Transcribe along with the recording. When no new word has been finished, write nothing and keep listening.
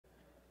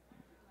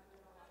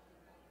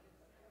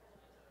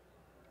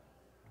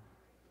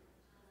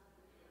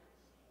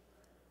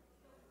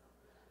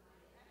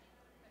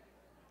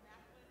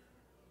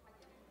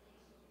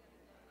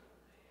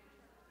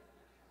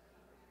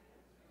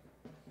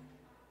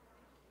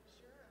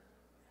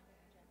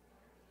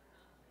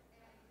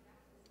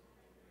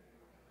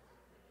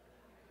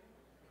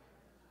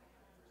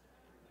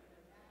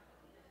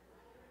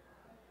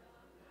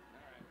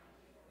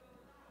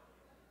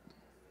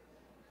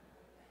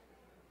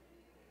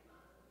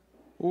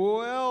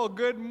Well,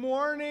 good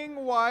morning,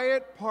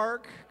 Wyatt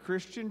Park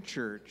Christian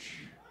Church.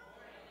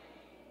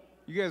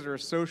 You guys are a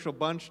social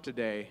bunch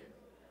today.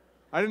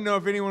 I didn't know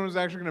if anyone was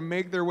actually going to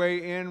make their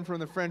way in from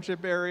the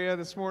Friendship area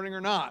this morning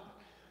or not.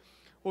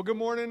 Well, good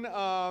morning.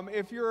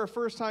 If you're a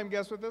first-time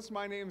guest with us,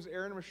 my name is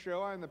Aaron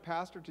Michaud. I'm the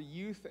pastor to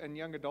youth and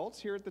young adults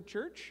here at the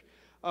church.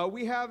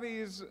 We have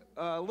these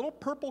little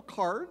purple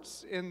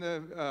cards in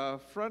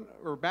the front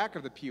or back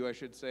of the pew, I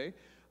should say.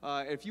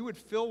 If you would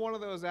fill one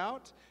of those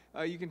out,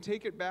 you can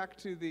take it back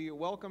to the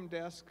welcome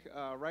desk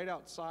right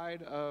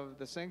outside of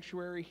the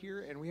sanctuary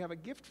here, and we have a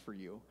gift for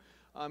you.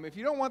 If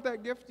you don't want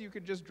that gift, you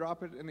could just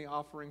drop it in the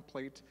offering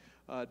plate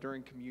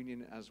during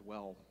communion as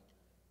well.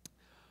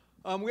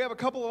 We have a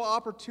couple of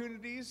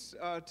opportunities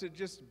to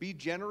just be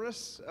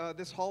generous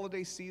this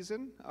holiday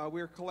season.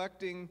 We're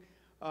collecting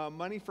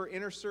money for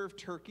InnerServe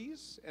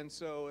turkeys, and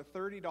so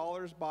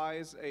 $30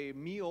 buys a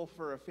meal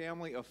for a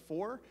family of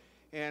 4.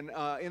 And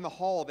in the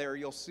hall there,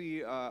 you'll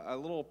see a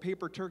little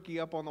paper turkey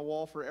up on the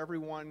wall for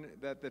everyone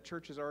that the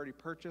church has already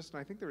purchased.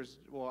 And I think there's,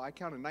 well, I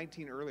counted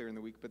 19 earlier in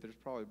the week, but there's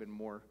probably been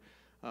more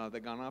that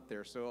gone up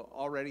there. So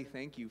already,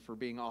 thank you for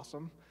being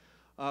awesome.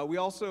 We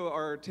also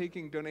are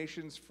taking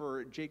donations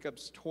for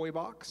Jacob's Toy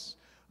Box.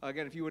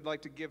 Again, if you would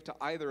like to give to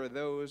either of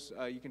those,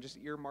 you can just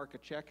earmark a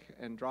check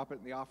and drop it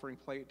in the offering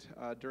plate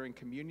during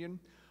communion.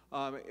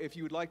 If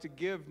you would like to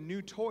give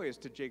new toys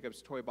to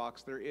Jacob's Toy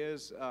Box, there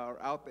is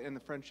out in the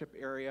Friendship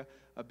area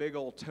a big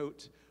old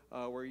tote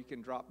where you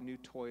can drop new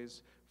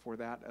toys for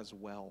that as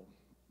well.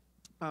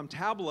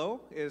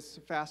 Tableau is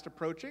fast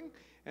approaching,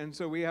 and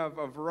so we have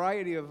a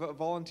variety of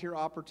volunteer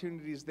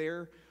opportunities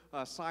there.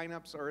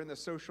 Sign-ups are in the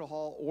social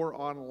hall or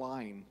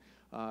online.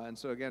 And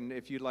so again,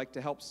 if you'd like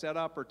to help set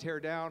up or tear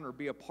down or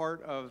be a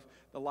part of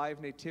the live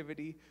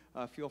nativity,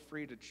 feel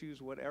free to choose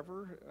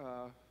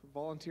whatever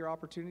volunteer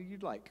opportunity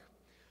you'd like.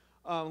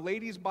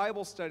 Ladies'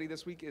 Bible study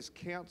this week is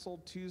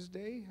canceled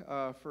Tuesday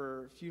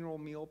for funeral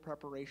meal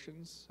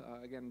preparations.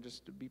 Again,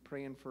 just to be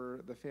praying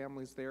for the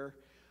families there.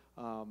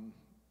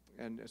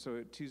 And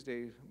so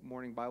Tuesday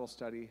morning Bible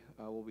study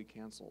will be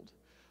canceled.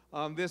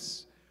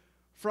 This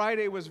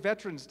Friday was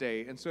Veterans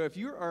Day, and so if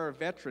you are a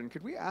veteran,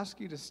 could we ask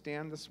you to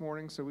stand this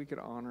morning so we could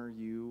honor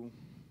you?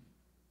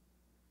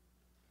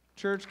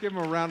 Church, give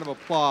them a round of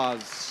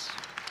applause.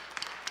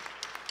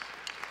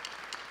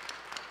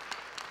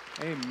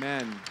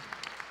 Amen.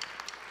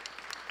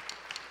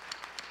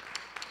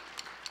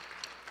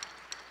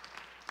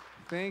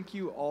 Thank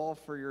you all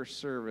for your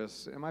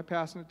service. Am I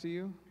passing it to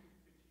you?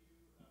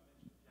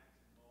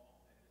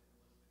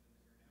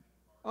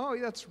 Oh,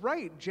 that's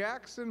right.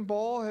 Jackson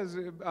Ball has,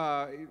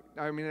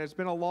 it's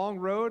been a long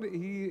road.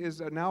 He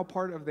is now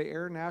part of the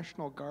Air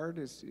National Guard.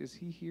 Is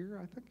he here?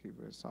 I think he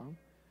saw him.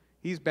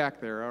 He's back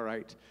there, all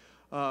right.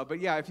 But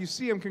yeah, if you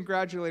see him,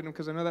 congratulate him,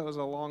 because I know that was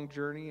a long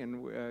journey,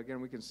 and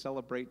again, we can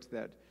celebrate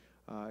that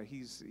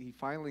he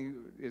finally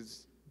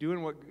is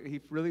doing what he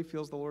really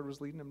feels the Lord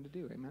was leading him to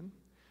do. Amen?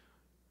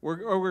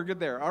 We're good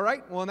there. All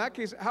right. Well, in that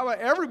case, how about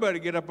everybody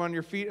get up on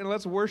your feet and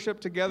let's worship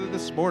together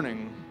this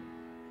morning.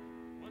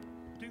 1,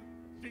 2,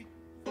 3,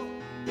 4.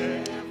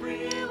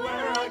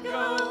 Everywhere I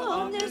go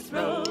on this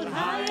road,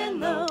 high and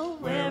low,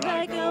 where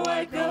I go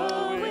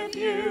with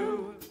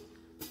you.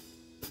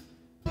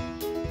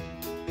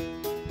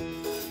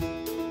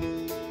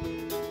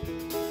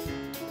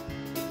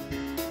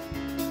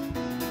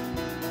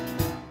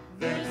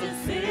 There's a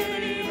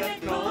city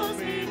that calls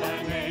me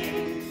by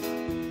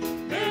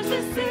name. There's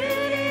a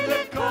city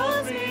that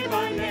calls me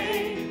by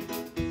name.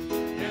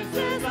 Yes,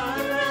 as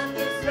I run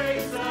this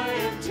race, I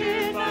am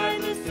cheered by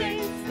the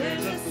saints.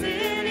 There's a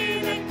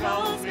city that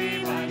calls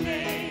me by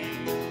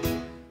name.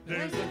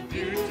 There's a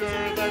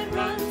future that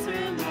runs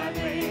through my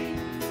veins.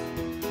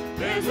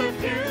 There's a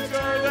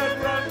future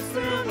that runs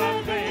through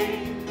my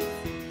veins.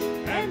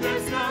 And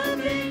there's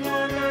nothing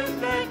on earth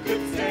that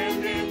could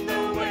stand in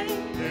the way.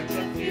 There's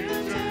a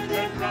future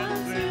that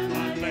runs through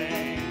my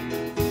veins.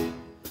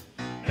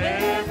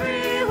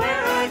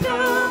 Everywhere I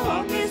go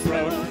on this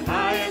road,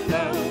 high and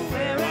low,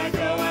 where I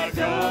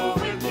go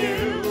with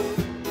you.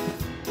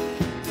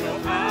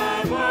 So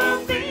I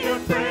won't be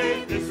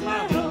afraid, this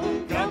my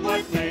home, come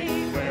what may.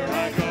 Where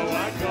I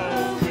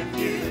go with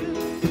you.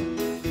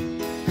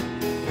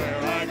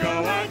 Where I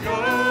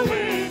go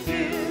with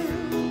you.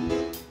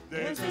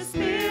 There's a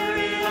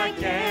spirit I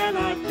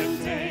cannot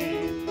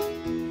contain.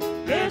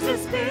 There's a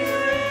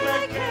spirit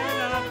I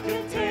cannot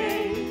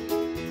contain.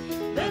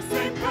 The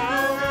same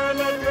power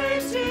that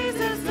raised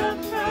Jesus up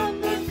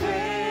from the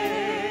grave.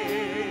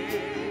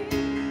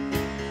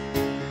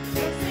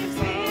 The same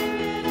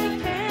spirit I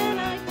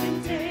cannot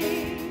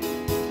contain.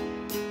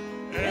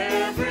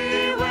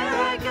 Everywhere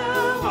I go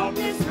on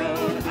this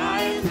road,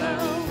 high and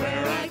low,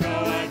 where I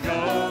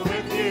go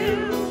with you.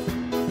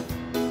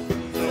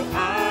 So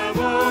I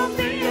won't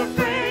be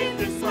afraid,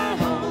 this my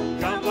home,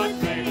 come what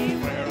may.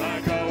 Where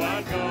I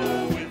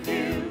go with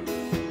you.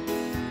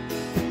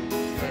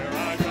 Where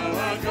I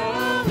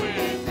go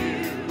with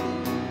you.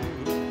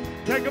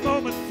 Take a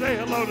moment and say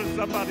hello to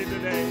somebody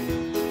today.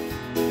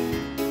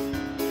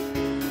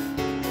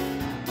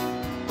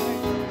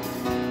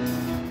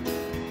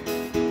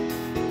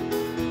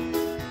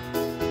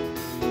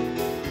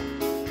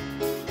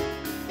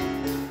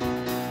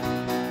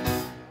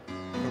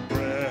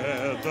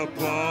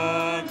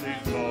 upon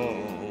these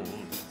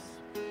bones.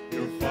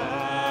 Your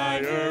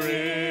fire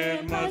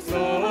in my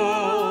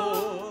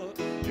soul.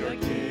 Your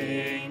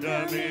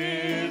kingdom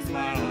is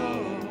my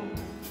home.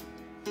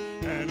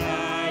 And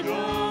I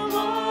don't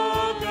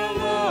walk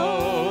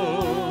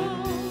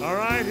alone. All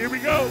right, here we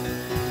go.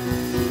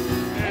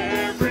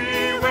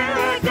 Everywhere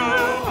I go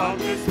on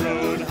this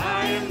road,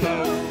 high and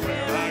low,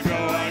 where I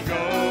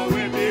go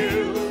with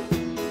you.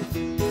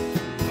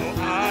 Oh,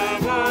 I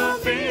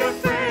won't be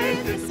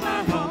afraid, it's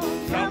my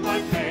home, come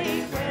what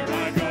may, where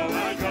I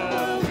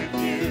go with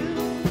you.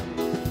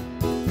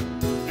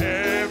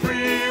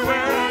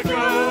 Everywhere I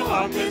go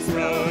on this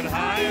road,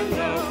 high and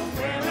low,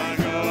 where I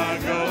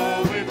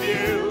go with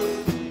you.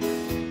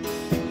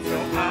 So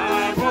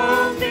I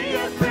won't be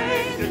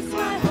afraid, it's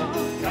my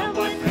home, come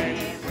what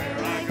may,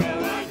 where I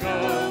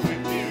go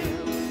with you.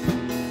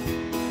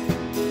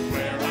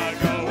 Where I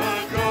go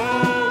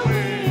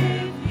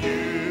with you.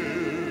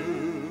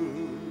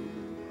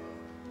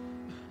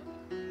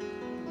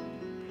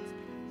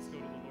 Let's go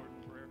to the Lord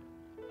in prayer.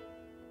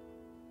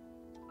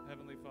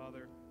 Heavenly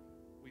Father,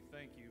 we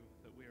thank you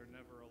that we are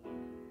never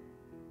alone,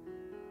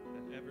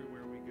 that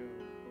everywhere we go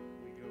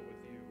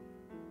with you.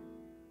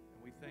 And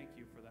we thank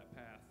you for that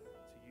path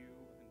to you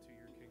and to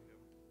your kingdom,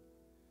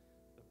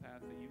 the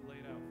path that you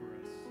laid out for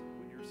us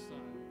when your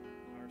Son,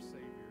 our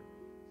Savior,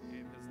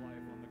 gave his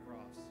life on the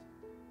cross,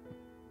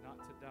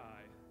 not to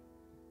die,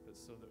 but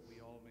so that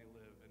we all may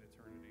live in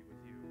eternity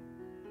with you.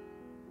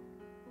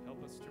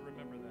 Help us to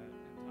remember that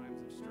in times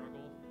of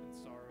struggle and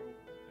sorrow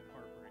and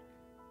heartbreak.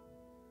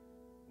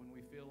 When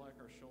we feel like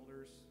our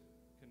shoulders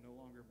can no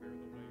longer bear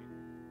the weight,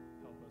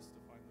 help us to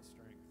find the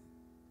strength.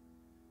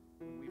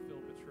 When we feel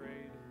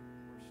betrayed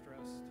or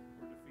stressed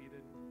or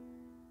defeated,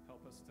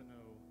 help us to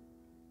know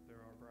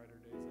there are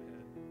brighter days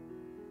ahead.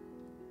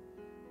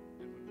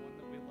 And when one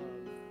that we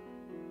love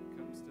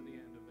comes to the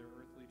end of their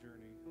earthly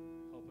journey,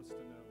 help us to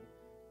know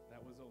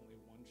that was only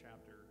one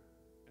chapter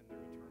and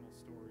their eternal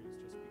story is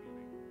just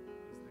beginning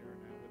as they are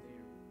now with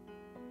you.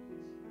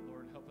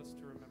 Lord, help us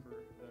to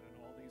remember that in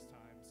all these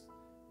times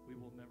we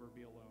will never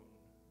be alone,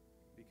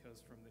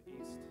 because from the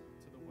east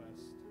to the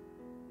west,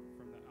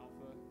 from the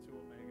Alpha to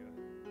Omega,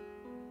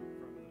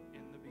 from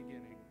in the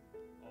beginning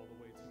all the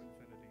way to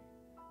infinity,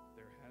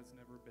 there has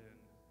never been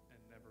and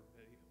never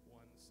be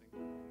one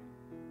single moment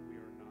we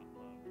are not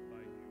loved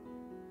by you.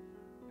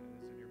 And it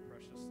is in your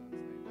precious Son's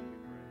name that we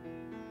pray.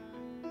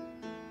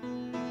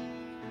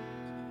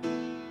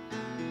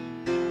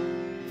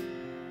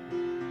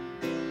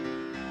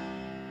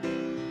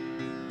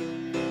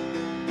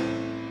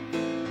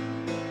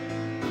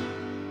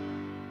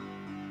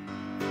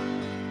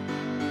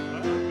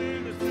 I've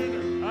been a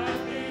sinner,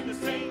 I've been a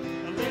saint,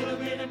 a little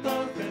bit of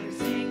both every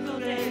single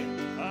day.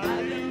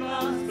 I've been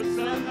lost, but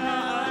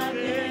somehow I've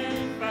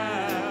been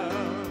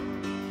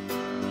found.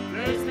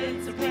 There's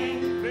been some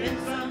pain, been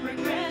some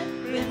regret,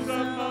 been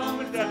some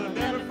moments that I'll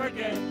never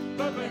forget.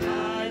 But when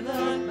I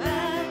look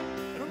back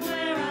at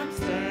where I'm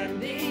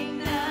standing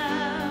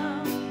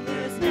now,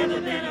 there's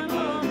never been a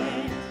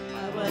moment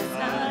I was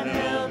not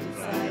held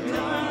inside your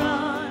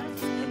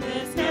arms. And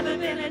there's never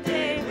been a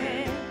day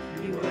when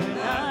you were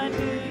not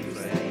who you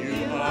say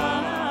you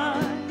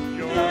are.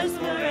 Yours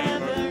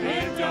forever,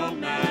 it don't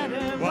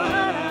matter what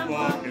I'm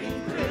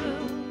walking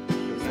through.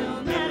 'Cause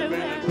no matter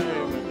where I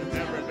go, there's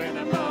never been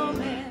a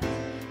moment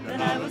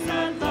that I was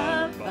not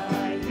loved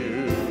by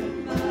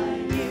you, by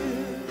you.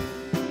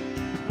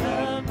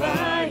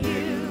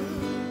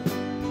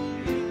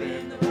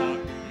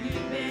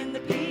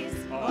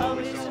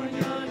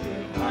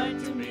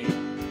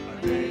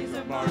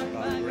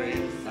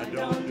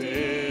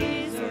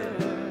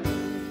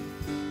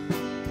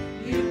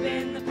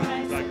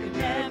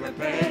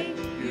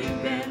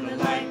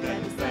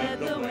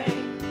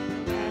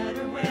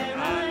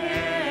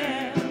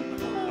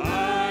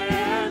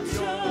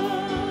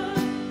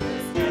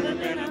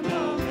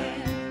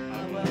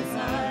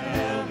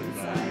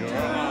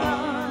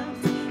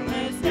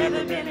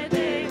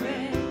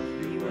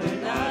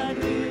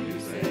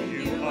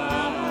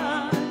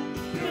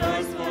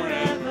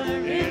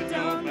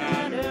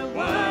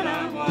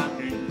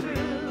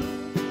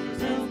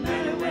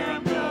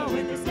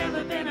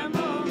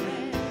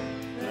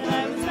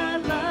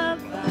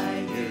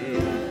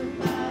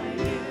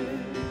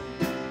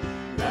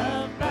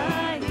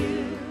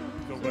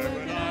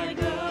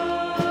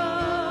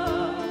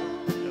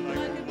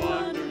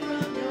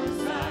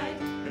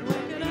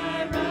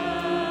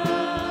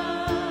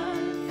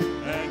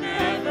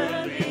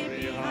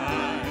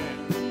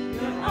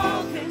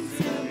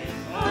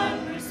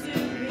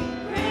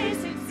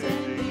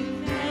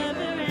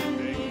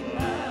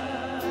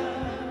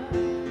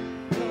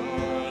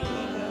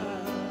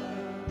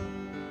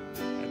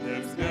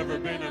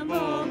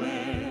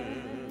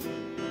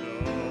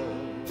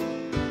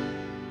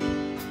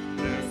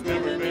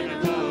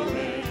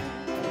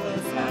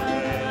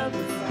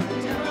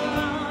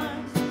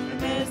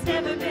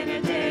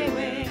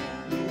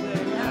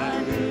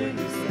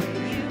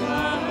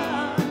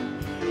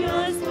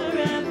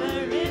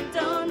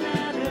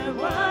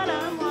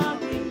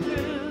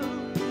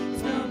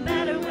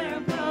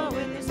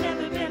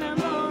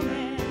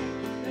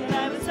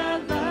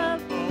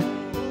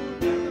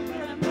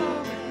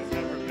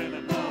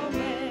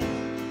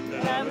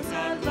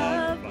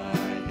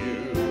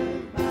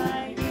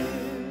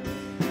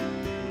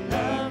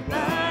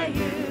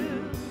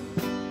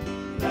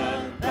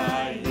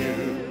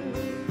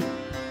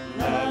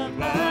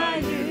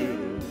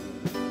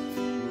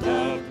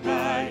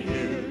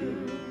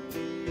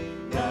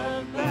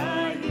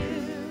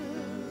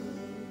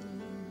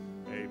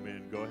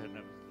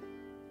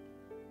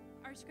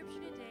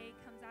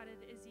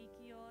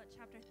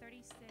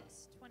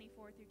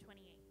 24 through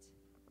 28.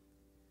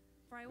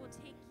 For I will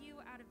take you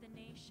out of the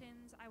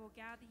nations, I will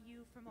gather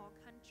you from all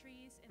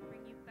countries and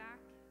bring you back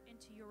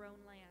into your own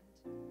land.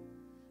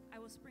 I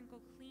will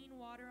sprinkle clean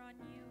water on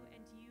you,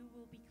 and you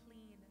will be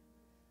clean.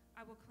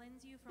 I will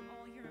cleanse you from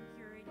all your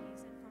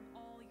impurities and from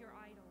all your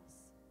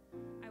idols.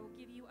 I will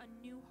give you a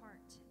new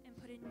heart and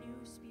put a new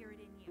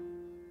spirit in you.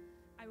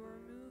 I will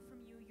remove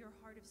from you your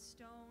heart of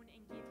stone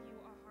and give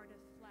you a heart of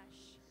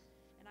flesh.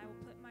 And I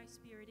will put my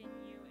spirit in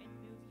you and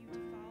move you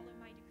to follow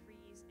my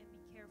decrees and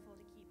be careful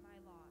to keep my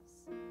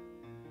laws.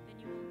 Then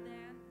you will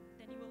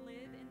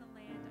live in the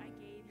land I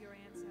gave your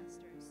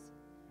ancestors.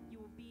 You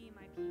will be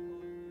my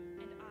people,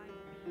 and I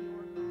will be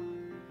your God.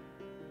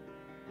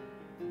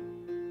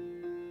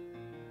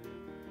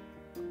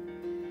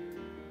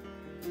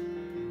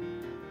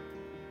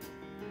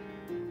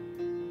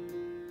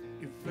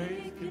 If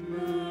faith can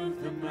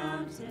move the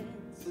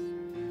mountains,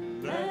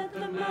 let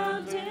the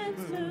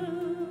mountains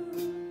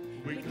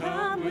move. We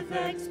come with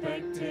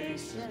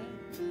expectation,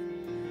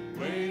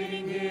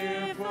 waiting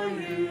here for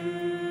you.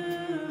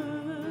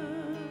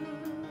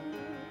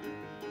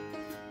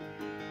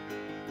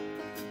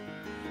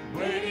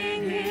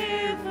 Waiting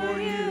here for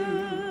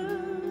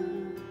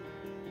you.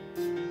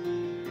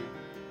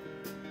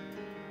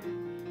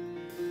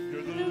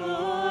 You're the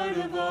Lord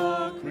of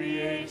all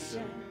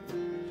creation,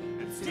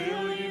 and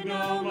still you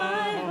know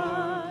my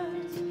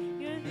heart.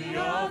 You're the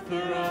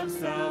author of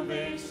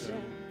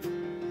salvation.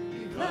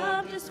 You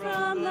loved us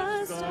from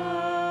the start.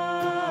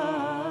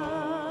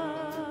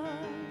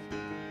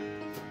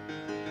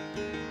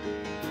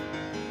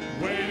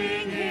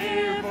 Waiting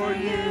here for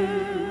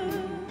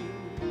you.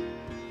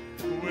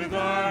 With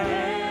our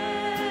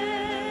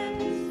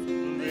hands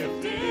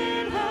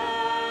lifted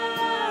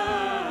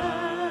high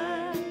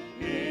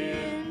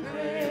in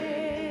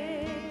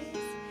praise,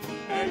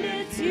 and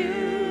it's you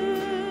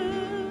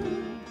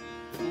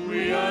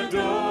we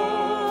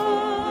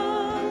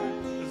adore,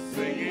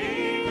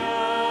 singing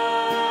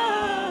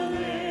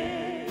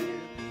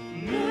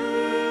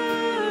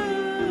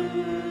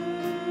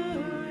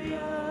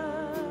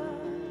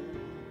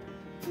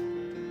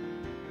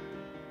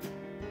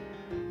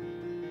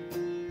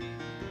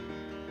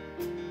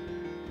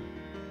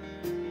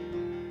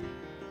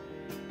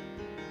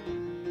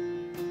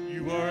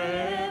You are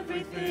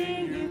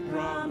everything you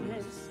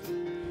promised.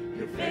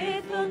 Your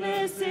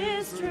faithfulness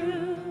is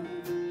true.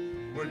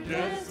 We're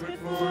desperate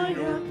for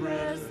your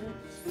presence.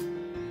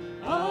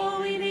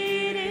 All we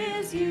need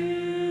is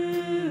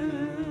you.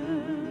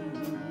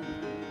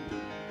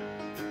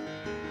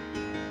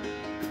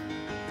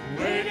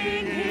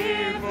 Waiting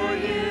here for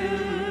you.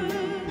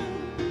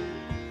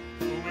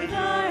 With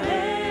our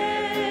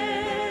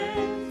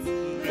hands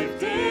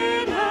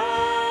lifted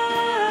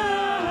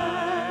high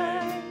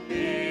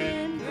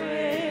in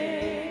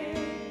praise,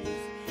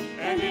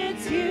 and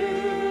it's you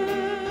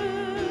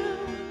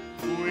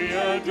we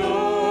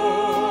adore,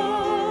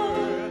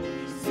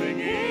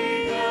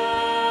 singing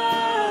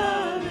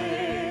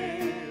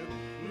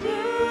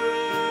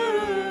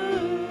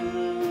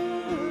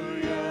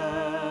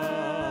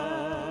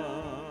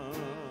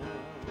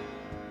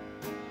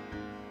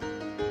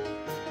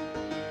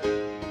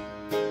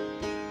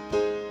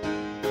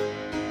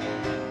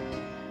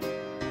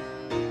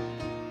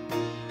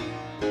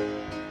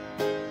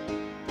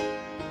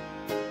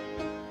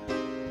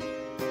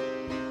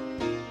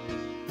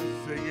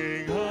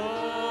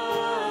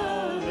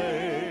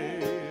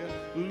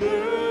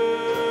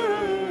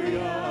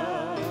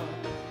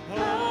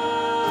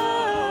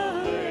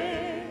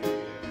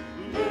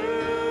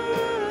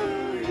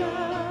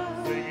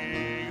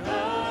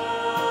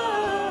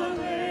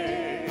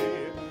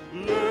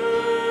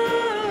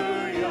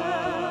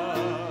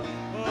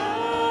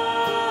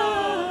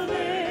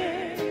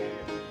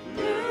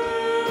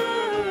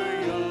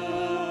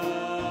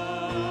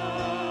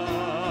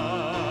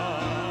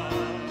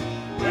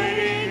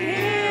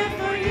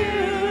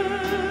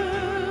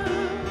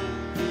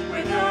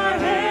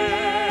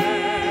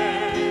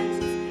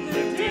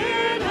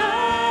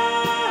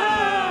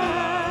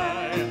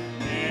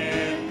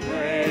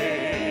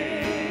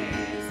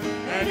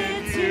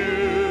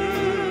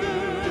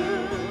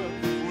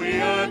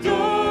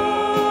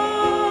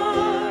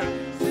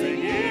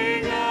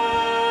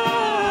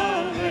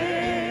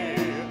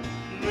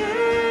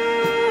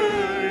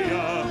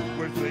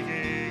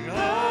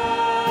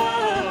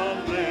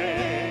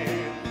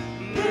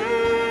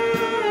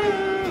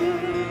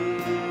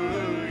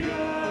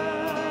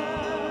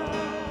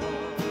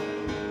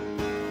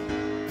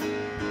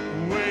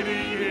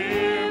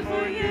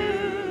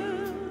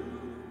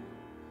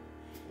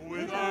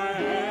with our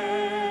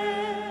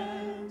hands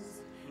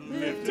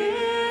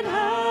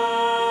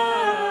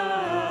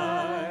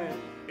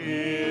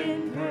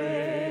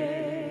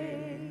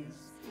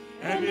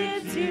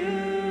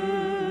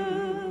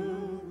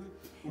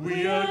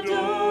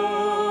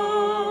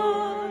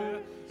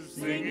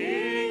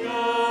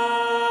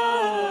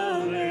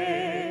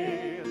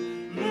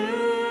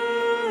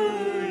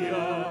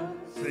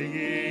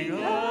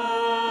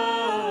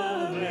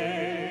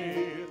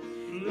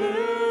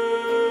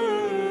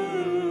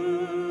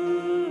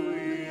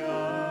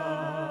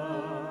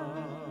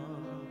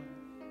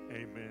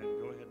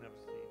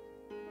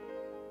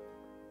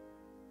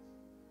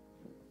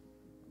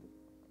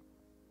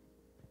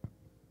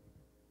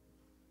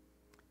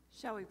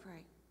Shall we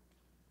pray?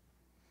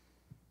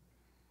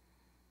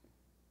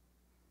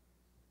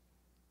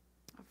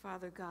 Our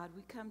Father God,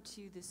 we come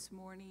to you this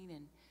morning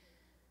and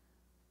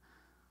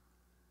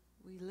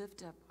we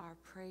lift up our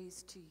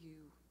praise to you.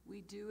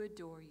 We do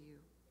adore you.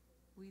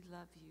 We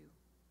love you.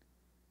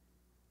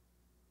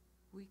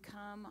 We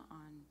come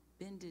on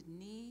bended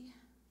knee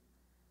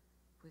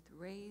with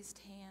raised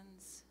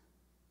hands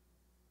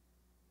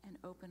and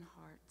open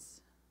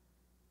hearts.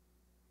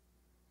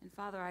 And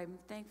Father, I'm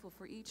thankful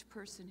for each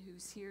person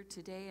who's here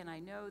today, and I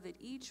know that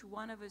each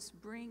one of us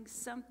brings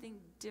something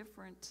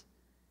different,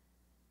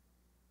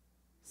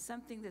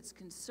 something that's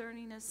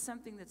concerning us,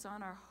 something that's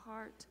on our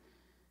heart.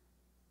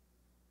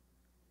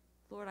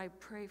 Lord, I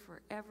pray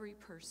for every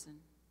person.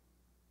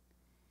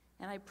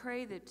 And I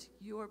pray that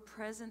your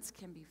presence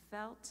can be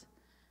felt.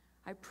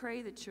 I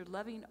pray that your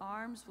loving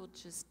arms will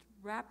just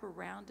wrap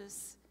around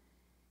us.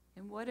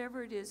 And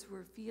whatever it is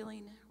we're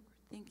feeling, or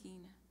thinking,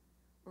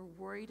 or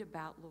worried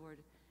about, Lord,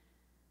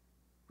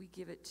 we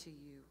give it to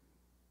you.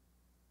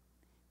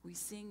 We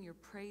sing your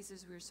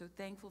praises. We're so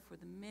thankful for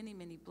the many,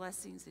 many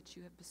blessings that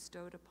you have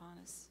bestowed upon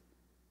us.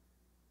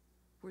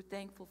 We're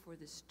thankful for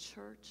this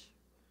church.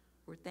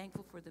 We're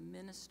thankful for the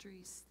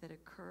ministries that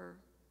occur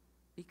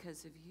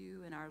because of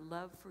you and our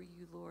love for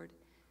you, Lord.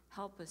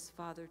 Help us,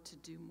 Father, to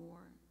do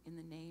more in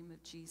the name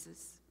of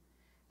Jesus.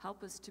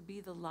 Help us to be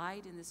the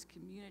light in this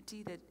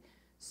community that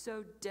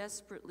so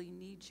desperately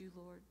needs you,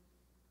 Lord.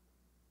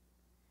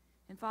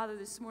 And Father,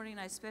 this morning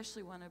I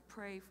especially want to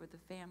pray for the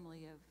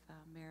family of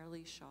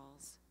Marilee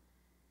Shawls.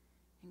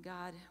 And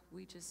God,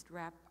 we just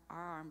wrap our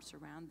arms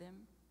around them.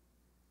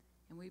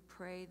 And we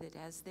pray that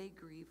as they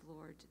grieve,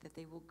 Lord, that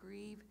they will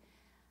grieve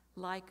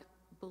like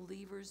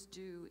believers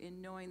do in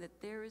knowing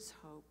that there is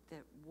hope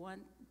that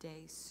one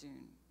day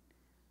soon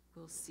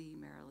we'll see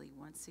Marilee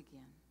once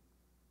again.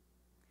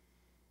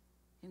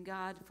 And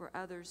God, for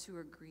others who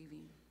are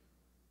grieving,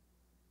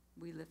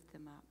 we lift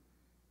them up.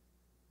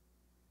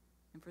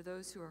 And for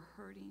those who are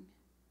hurting,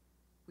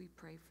 we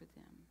pray for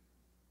them.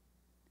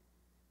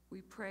 We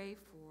pray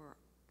for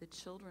the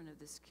children of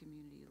this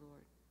community,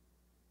 Lord.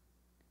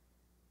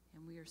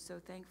 And we are so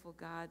thankful,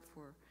 God,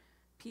 for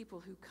people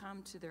who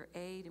come to their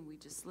aid, and we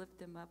just lift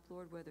them up,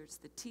 Lord, whether it's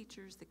the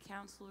teachers, the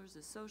counselors,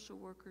 the social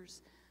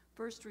workers,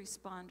 first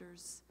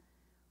responders,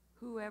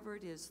 whoever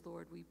it is,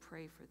 Lord, we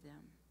pray for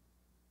them.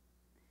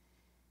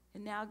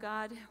 And now,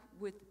 God,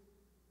 with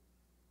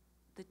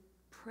the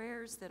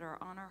prayers that are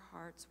on our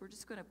hearts, we're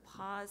just going to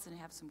pause and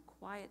have some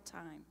quiet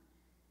time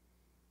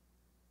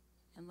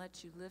and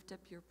let you lift up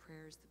your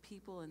prayers. The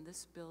people in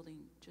this building,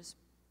 just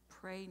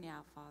pray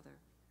now, Father.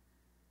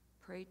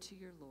 Pray to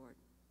your Lord.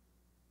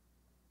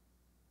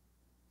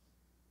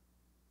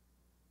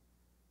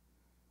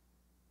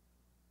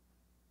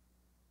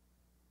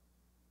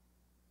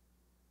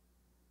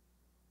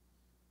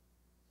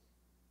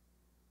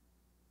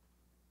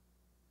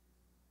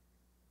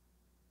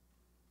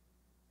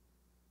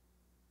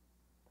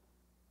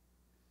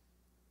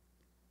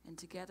 And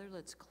together,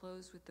 let's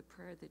close with the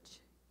prayer that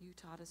you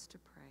taught us to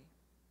pray.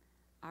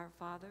 Our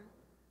Father,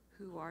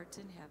 who art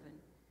in heaven,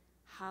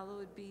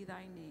 hallowed be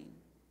thy name.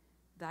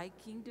 Thy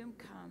kingdom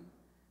come,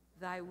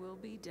 thy will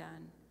be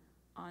done,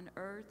 on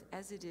earth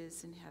as it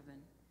is in heaven.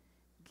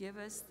 Give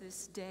us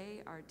this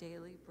day our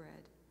daily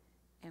bread,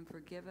 and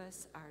forgive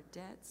us our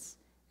debts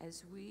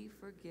as we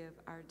forgive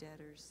our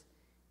debtors.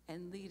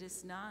 And lead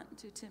us not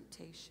into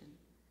temptation,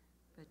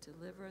 but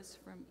deliver us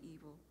from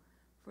evil.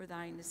 For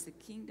thine is the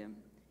kingdom,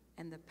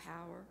 and the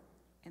power,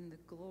 and the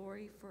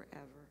glory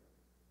forever.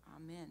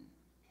 Amen.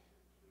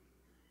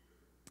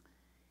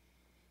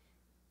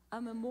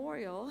 A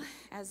memorial,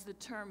 as the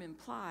term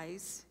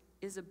implies,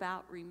 is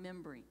about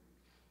remembering.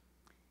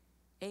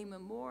 A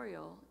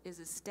memorial is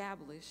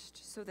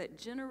established so that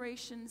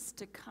generations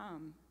to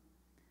come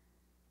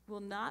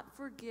will not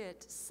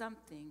forget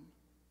something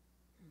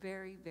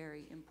very,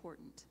 very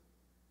important.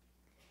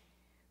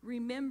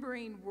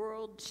 Remembering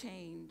world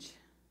change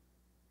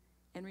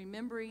and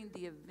remembering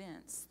the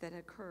events that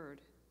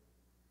occurred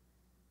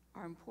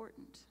are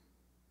important.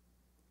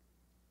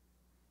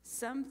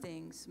 Some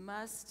things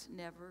must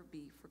never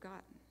be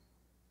forgotten.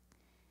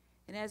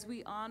 And as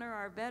we honor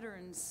our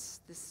veterans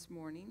this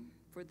morning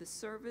for the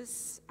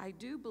service, I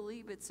do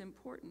believe it's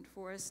important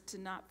for us to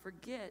not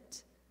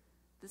forget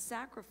the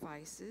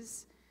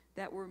sacrifices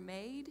that were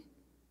made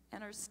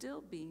and are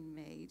still being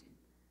made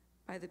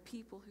by the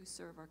people who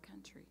serve our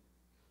country.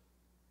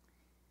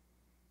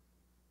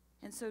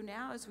 And so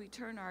now, as we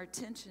turn our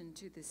attention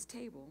to this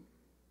table,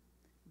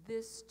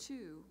 this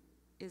too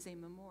is a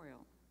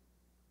memorial.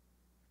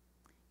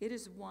 It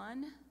is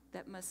one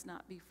that must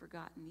not be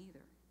forgotten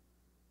either.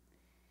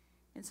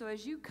 And so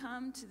as you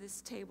come to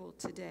this table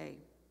today,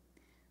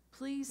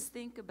 please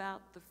think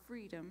about the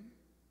freedom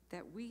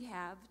that we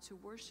have to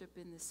worship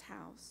in this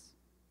house,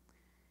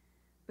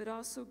 but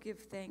also give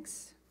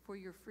thanks for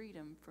your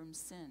freedom from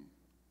sin.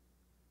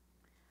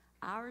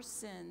 Our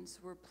sins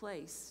were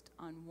placed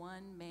on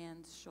one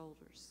man's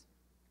shoulders.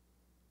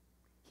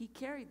 He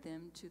carried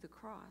them to the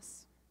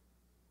cross,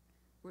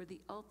 where the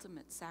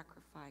ultimate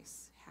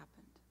sacrifice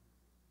happened.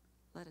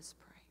 Let us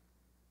pray.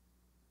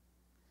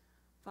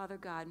 Father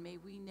God, may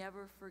we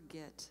never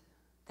forget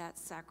that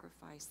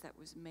sacrifice that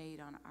was made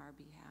on our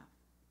behalf.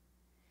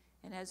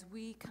 And as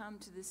we come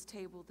to this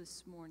table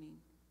this morning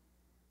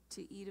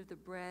to eat of the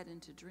bread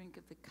and to drink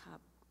of the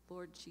cup,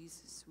 Lord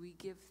Jesus, we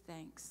give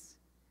thanks.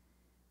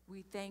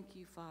 We thank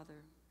you,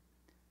 Father,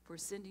 for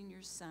sending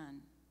your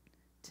Son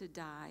to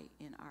die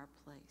in our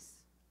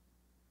place.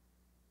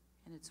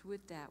 And it's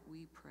with that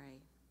we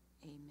pray,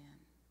 amen.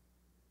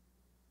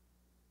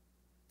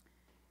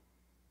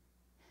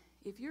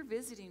 If you're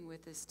visiting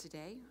with us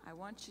today, I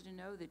want you to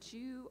know that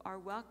you are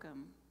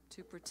welcome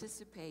to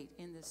participate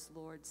in this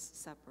Lord's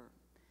Supper,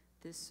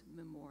 this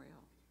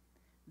memorial,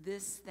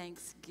 this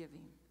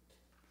Thanksgiving.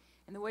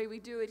 And the way we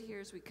do it here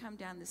is we come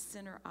down the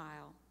center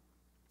aisle,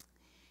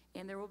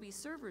 and there will be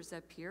servers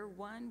up here.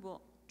 One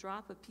will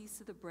drop a piece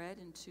of the bread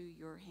into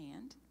your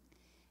hand,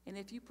 and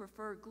if you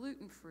prefer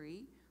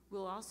gluten-free,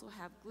 we'll also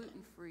have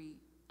gluten-free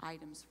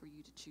items for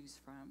you to choose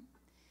from.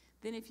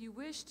 Then if you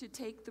wish to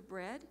take the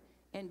bread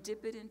and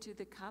dip it into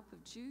the cup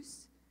of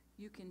juice,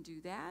 you can do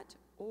that,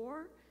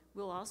 or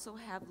we'll also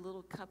have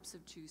little cups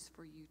of juice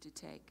for you to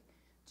take.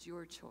 It's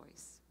your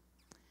choice.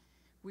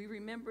 We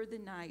remember the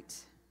night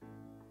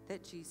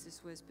that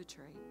Jesus was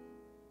betrayed.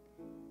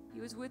 He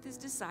was with his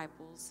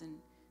disciples, and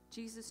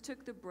Jesus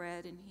took the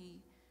bread and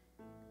he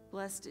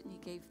blessed it and he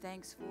gave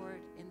thanks for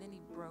it, and then he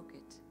broke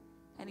it.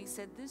 And he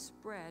said, "This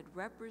bread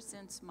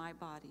represents my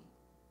body,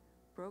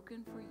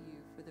 broken for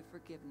you for the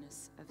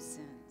forgiveness of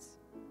sins.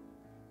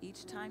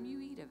 Each time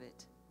you eat of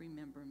it,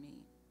 remember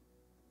me."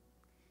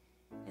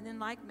 And in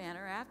like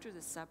manner, after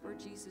the supper,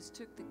 Jesus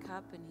took the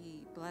cup and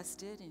he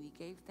blessed it and he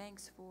gave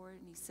thanks for it,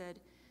 and he said,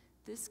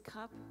 "This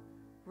cup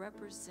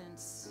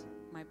represents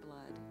my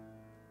blood,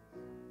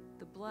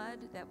 the blood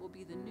that will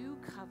be the new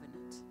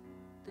covenant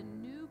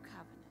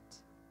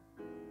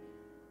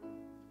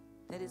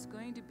that is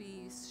going to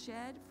be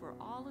shed for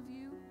all of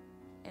you,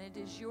 and it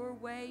is your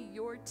way,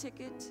 your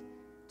ticket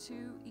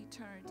to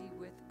eternity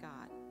with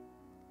God.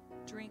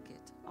 Drink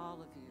it, all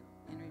of you,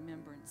 in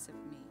remembrance of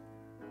me."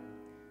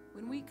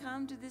 When we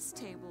come to this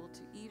table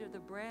to eat of the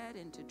bread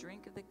and to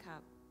drink of the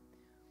cup,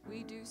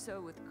 we do so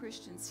with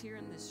Christians here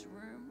in this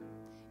room,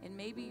 and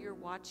maybe you're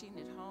watching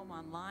at home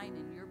online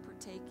and you're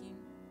partaking.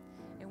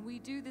 And we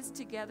do this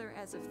together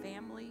as a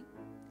family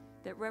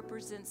that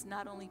represents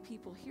not only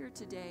people here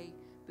today,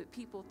 but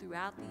people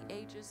throughout the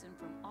ages and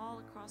from all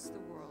across the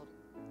world.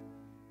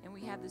 And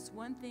we have this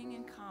one thing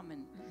in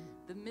common,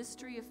 the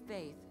mystery of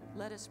faith.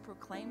 Let us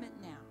proclaim it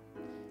now.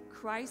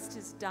 Christ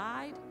has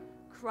died,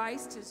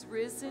 Christ has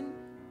risen,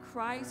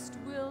 Christ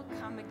will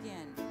come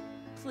again.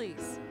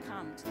 Please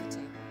come to the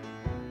table.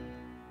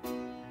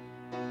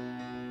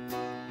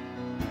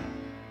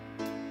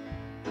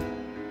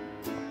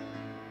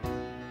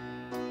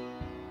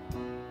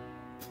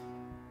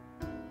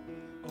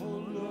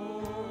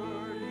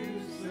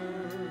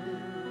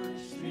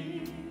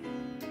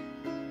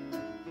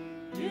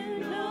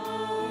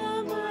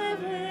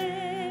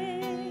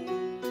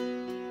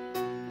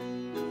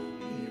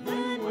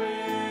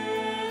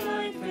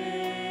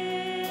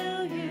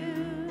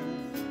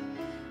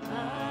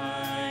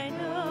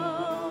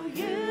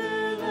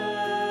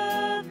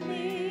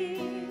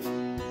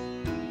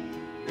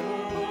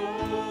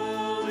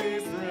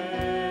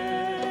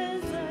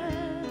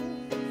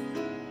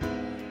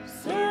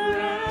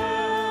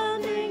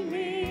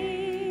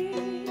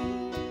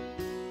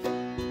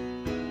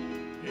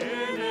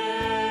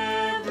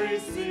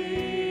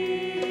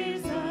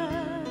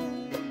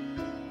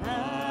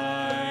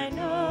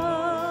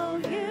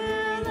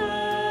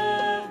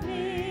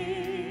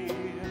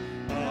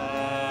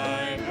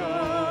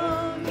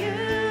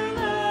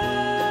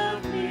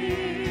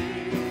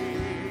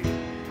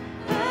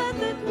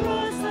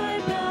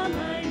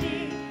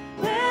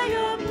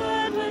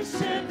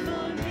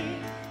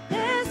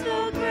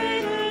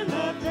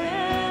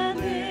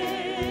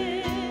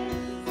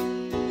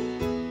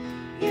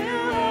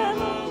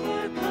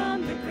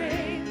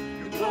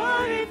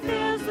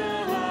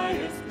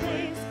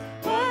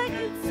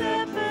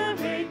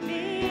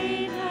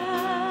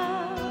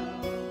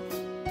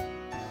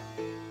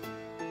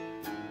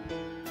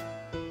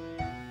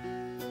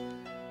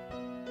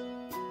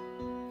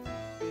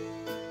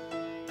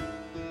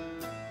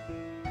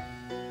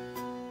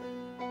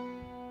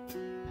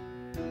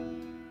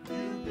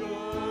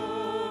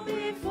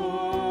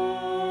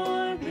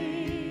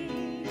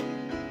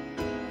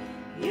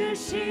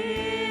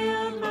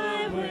 Shield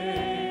my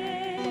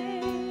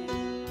way,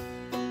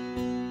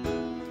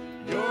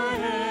 your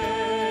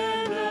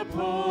hand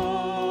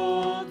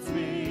upholds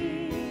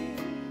me.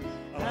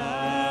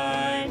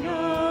 I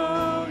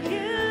know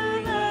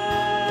you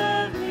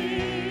love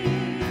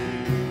me.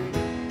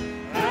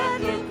 At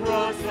the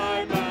cross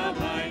I bow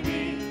my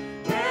knee,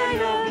 where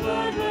your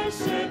blood was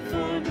shed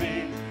for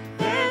me.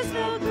 There's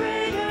no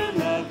greater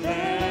love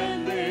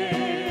than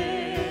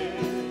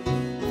this.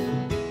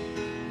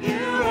 You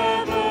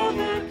have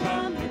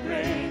overcome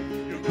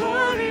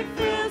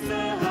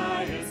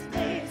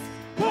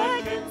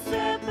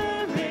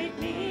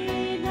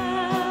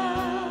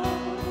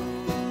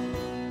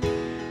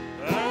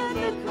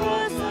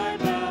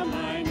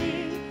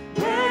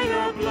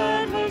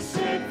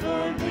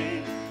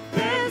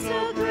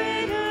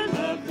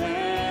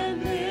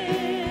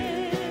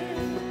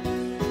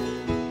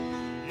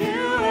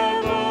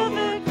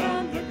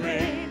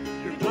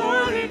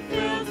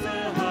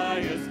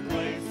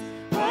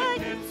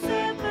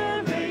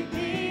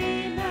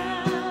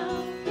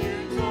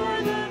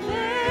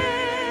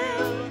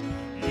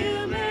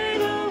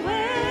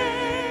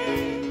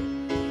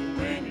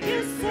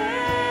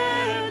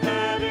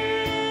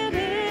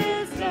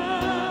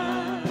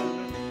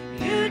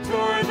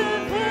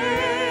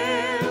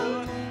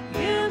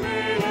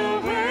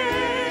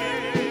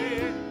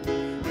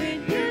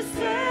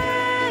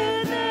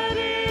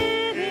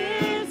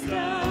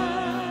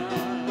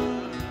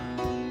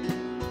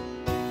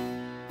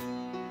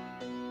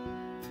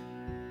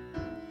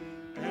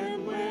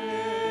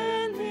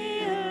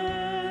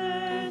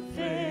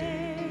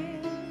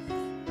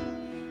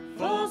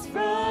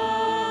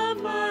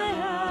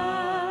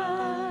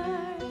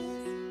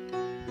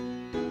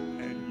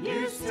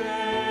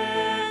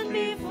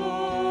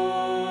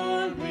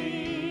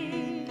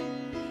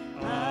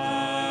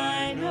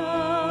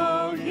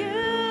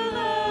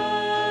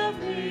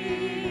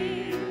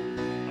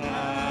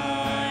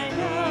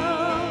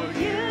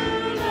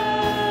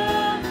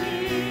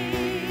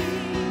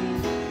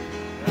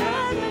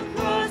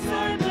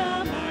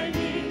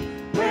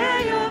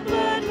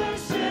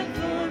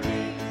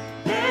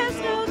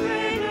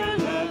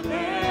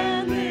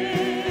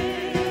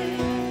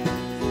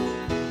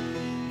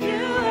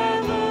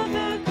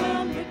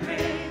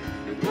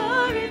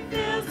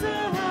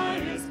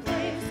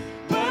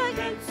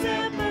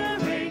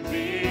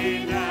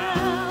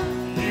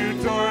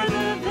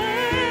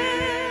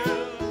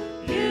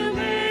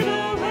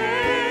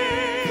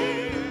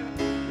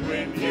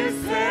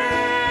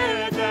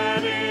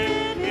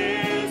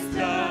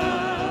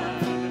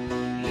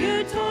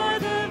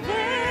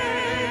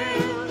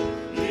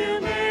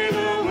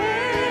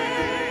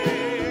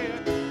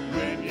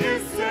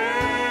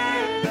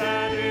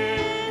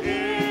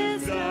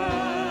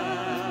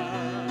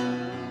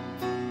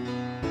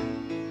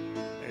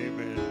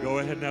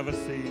ahead and have a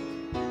seat.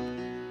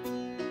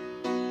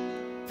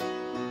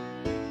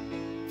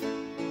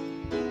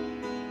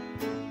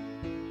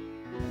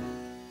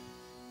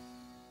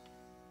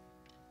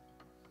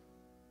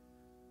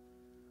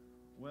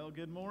 Well,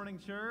 good morning,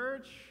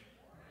 church.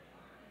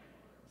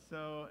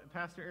 So,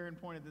 Pastor Aaron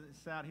pointed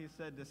this out. He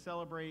said to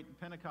celebrate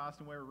Pentecost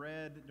and wear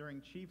red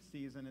during Chiefs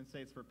season and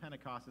say it's for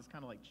Pentecost is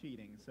kind of like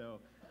cheating. So,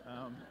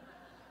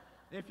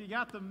 if you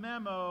got the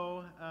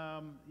memo,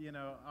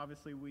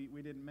 obviously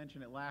we didn't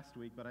mention it last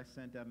week, but I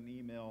sent out an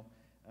email,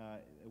 a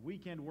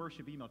weekend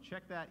worship email.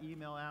 Check that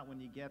email out when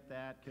you get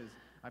that, because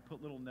I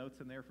put little notes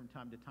in there from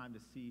time to time to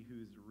see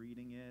who's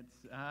reading it.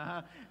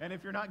 And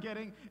if you're not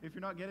getting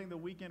the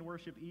weekend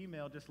worship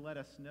email, just let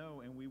us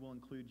know, and we will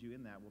include you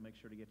in that. We'll make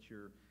sure to get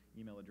your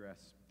email address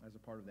as a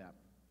part of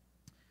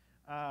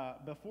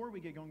that. Before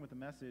we get going with the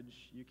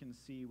message, you can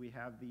see we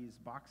have these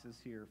boxes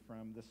here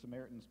from the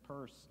Samaritan's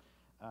Purse.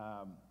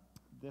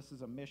 This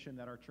is a mission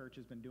that our church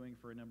has been doing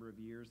for a number of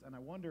years, and I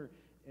wonder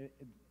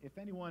if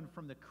anyone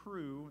from the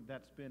crew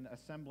that's been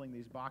assembling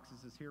these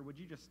boxes is here. Would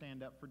you just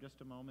stand up for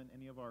just a moment?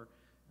 Any of our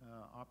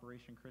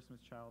Operation Christmas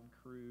Child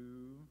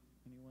crew?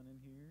 Anyone in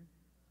here?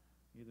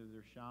 Either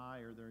they're shy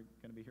or they're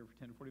going to be here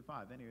for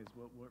 10:45. Anyways,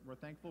 we're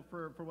thankful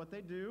for what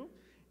they do,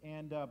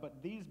 and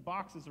but these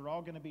boxes are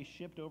all going to be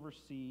shipped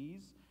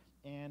overseas,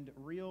 and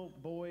real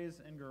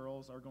boys and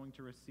girls are going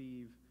to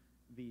receive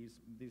these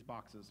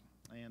boxes.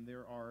 And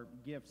there are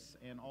gifts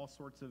and all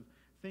sorts of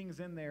things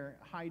in there,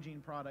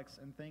 hygiene products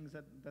and things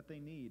that they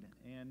need.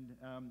 And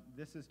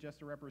this is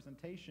just a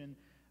representation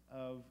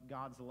of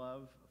God's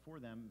love for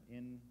them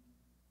in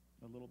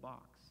a little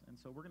box. And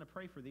so we're going to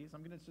pray for these.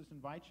 I'm going to just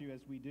invite you, as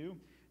we do,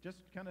 just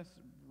kind of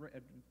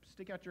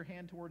stick out your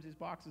hand towards these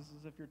boxes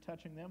as if you're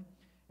touching them.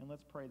 And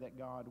let's pray that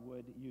God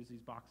would use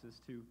these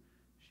boxes to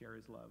share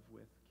his love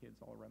with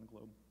kids all around the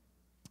globe.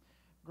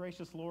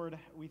 Gracious Lord,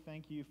 we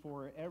thank you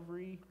for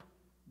every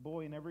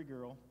boy and every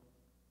girl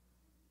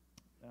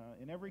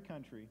in every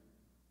country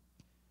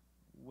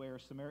where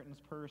Samaritan's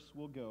Purse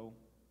will go,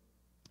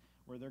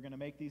 where they're going to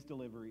make these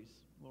deliveries.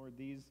 Lord,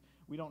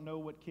 we don't know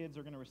what kids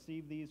are going to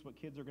receive these, what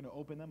kids are going to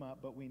open them up,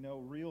 but we know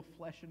real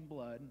flesh and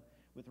blood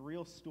with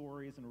real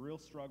stories and real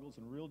struggles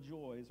and real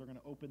joys are going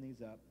to open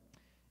these up.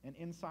 And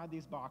inside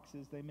these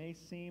boxes, they may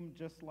seem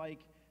just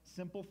like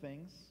simple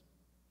things,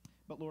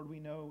 but Lord, we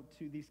know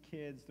to these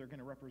kids they're going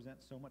to represent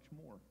so much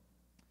more.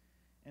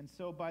 And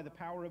so by the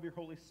power of your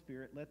Holy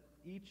Spirit, let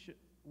each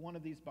one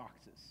of these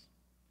boxes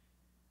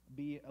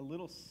be a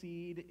little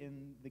seed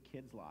in the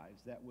kids'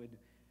 lives that would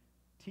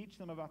teach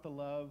them about the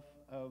love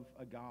of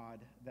a God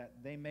that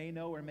they may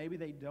know or maybe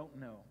they don't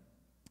know.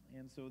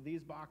 And so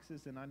these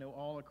boxes, and I know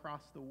all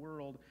across the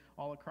world,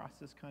 all across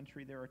this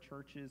country, there are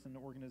churches and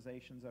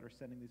organizations that are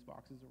sending these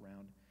boxes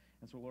around.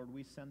 And so, Lord,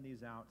 we send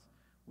these out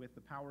with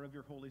the power of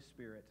your Holy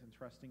Spirit and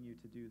trusting you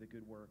to do the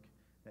good work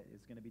that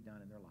is going to be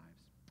done in their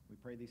lives. We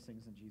pray these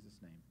things in Jesus'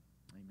 name.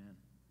 Amen.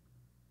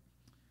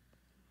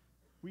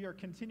 We are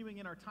continuing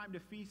in our Time to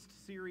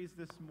Feast series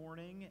this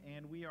morning,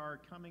 and we are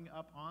coming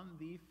up on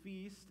the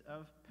Feast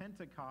of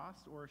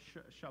Pentecost, or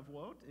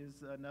Shavuot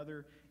is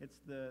another, it's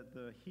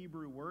the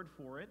Hebrew word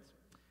for it.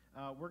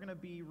 We're going to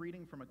be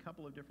reading from a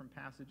couple of different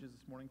passages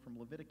this morning from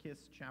Leviticus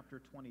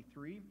chapter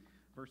 23,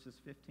 verses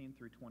 15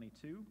 through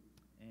 22,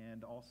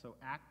 and also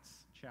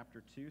Acts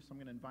chapter 2. So I'm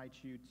going to invite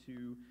you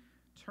to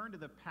turn to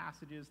the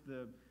passages.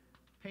 The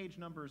page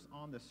numbers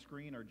on the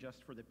screen are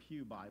just for the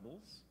Pew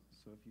Bibles.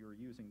 So if you're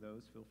using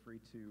those, feel free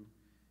to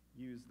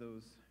use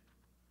those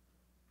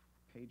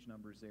page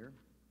numbers there.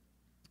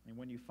 And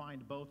when you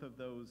find both of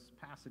those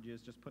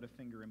passages, just put a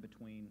finger in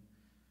between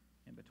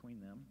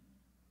them,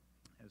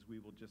 as we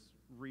will just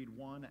read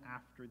one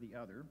after the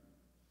other.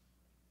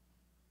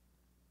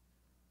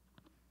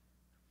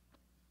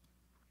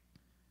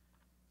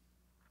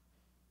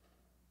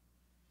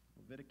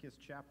 Leviticus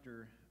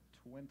chapter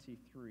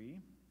 23.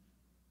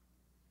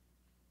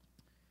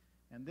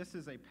 And this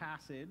is a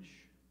passage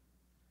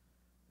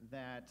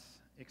that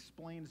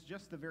explains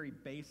just the very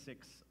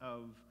basics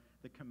of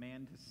the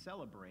command to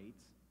celebrate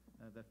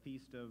the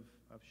feast of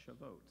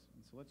Shavuot.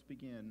 And so let's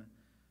begin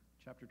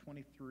chapter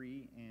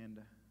 23 and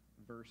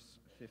verse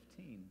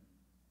 15.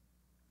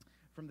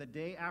 From the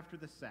day after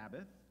the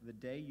Sabbath, the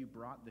day you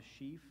brought the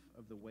sheaf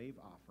of the wave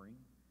offering,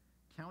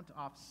 count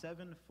off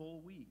 7 full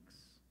weeks.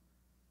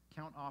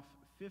 Count off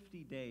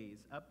 50 days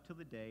up to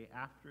the day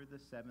after the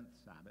 7th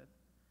Sabbath,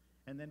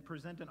 and then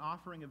present an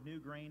offering of new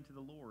grain to the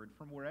Lord.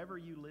 From wherever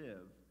you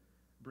live,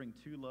 bring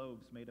 2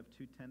 loaves made of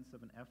 2/10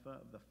 of an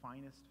ephah of the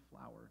finest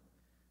flour,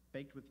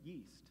 baked with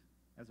yeast,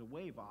 as a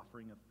wave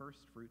offering of first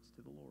fruits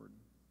to the Lord.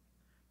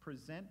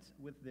 Present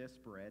with this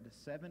bread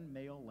 7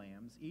 male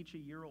lambs, each a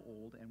year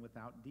old and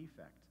without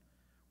defect,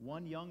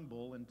 1 young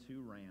bull and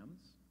 2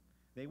 rams.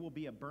 They will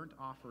be a burnt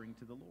offering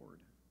to the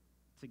Lord,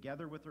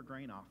 together with their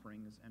grain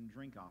offerings and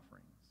drink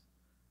offerings,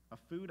 a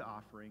food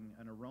offering,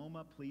 an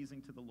aroma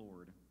pleasing to the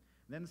Lord.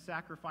 Then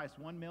sacrifice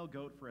 1 male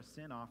goat for a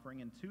sin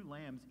offering and 2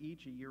 lambs,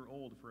 each a year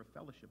old, for a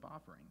fellowship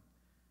offering.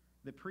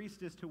 The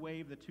priest is to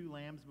wave the 2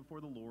 lambs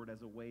before the Lord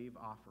as a wave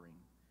offering.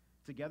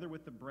 Together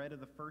with the bread of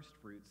the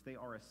firstfruits, they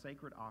are a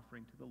sacred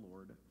offering to the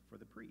Lord for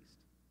the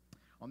priest.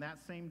 On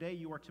that same day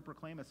you are to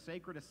proclaim a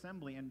sacred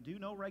assembly and do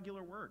no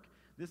regular work.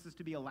 This is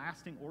to be a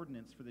lasting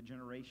ordinance for the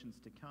generations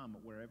to come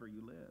wherever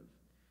you live.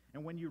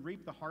 And when you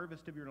reap the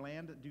harvest of your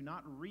land, do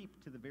not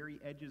reap to the very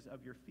edges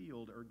of your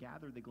field or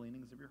gather the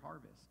gleanings of your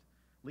harvest.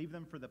 Leave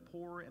them for the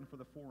poor and for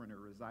the foreigner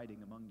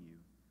residing among you,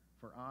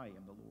 for I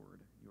am the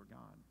Lord your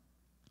God.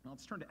 Now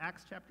let's turn to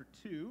Acts chapter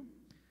 2.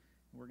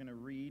 We're going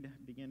to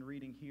begin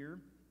reading here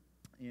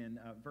in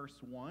verse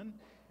 1.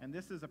 And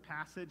this is a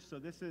passage, so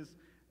this is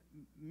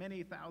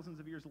many thousands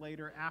of years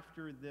later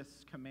after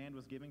this command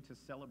was given to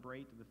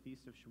celebrate the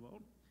Feast of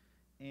Shavuot.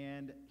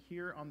 And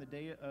here on the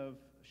day of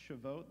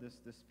Shavuot,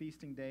 this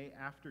feasting day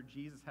after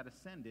Jesus had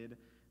ascended,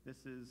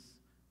 this is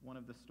one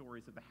of the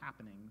stories of the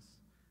happenings,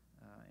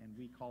 and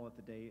we call it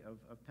the day of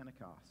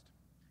Pentecost.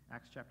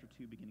 Acts chapter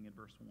 2, beginning in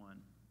verse 1.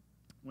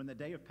 When the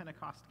day of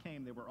Pentecost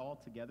came, they were all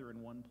together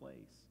in one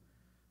place.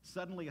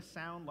 Suddenly a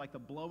sound like the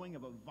blowing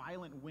of a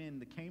violent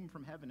wind came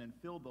from heaven and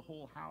filled the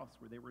whole house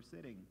where they were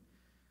sitting.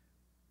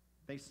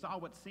 They saw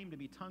what seemed to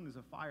be tongues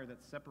of fire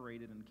that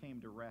separated and came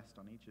to rest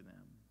on each of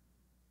them.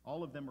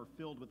 All of them were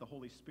filled with the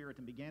Holy Spirit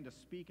and began to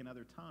speak in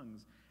other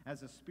tongues as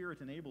the Spirit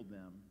enabled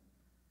them.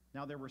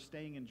 Now there were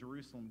staying in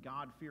Jerusalem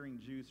God-fearing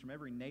Jews from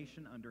every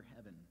nation under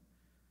heaven.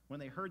 When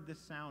they heard this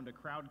sound, a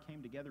crowd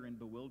came together in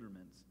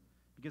bewilderment,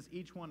 because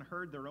each one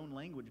heard their own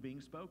language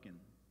being spoken.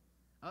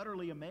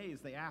 Utterly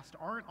amazed, they asked,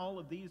 "Aren't all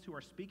of these who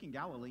are speaking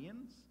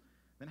Galileans?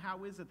 Then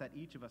how is it that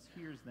each of us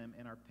hears them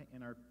in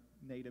our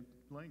native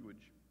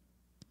language?"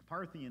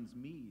 Parthians,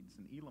 Medes,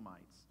 and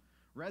Elamites,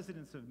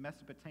 residents of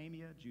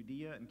Mesopotamia,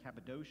 Judea and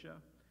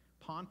Cappadocia,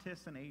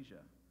 Pontus and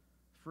Asia,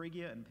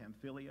 Phrygia and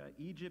Pamphylia,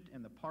 Egypt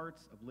and the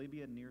parts of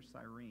Libya near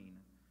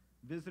Cyrene,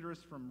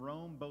 visitors from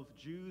Rome, both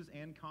Jews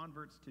and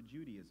converts to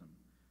Judaism,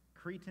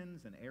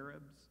 Cretans and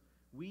Arabs,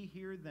 we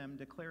hear them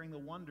declaring the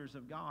wonders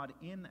of God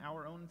in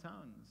our own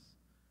tongues.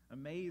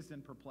 Amazed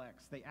and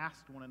perplexed, they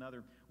asked one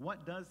another,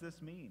 "What does this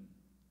mean?"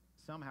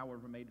 Some,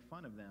 however, made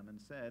fun of them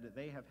and said,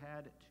 "They have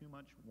had too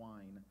much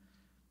wine."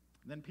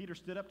 Then Peter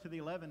stood up to the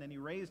 11, and he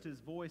raised his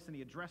voice, and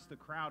he addressed the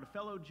crowd.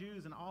 "Fellow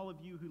Jews and all of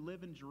you who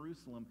live in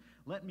Jerusalem,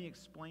 let me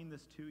explain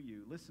this to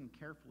you. Listen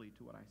carefully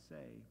to what I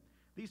say.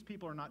 These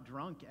people are not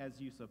drunk, as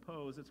you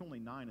suppose. It's only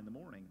 9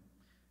 a.m.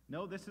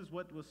 No, this is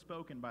what was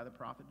spoken by the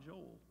prophet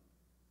Joel.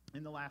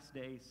 In the last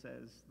day,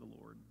 says the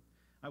Lord,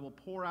 I will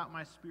pour out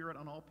my Spirit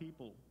on all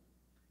people.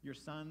 Your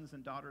sons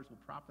and daughters will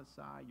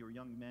prophesy. Your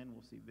young men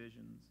will see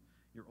visions.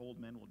 Your old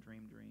men will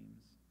dream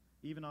dreams.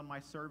 Even on my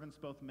servants,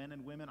 both men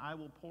and women, I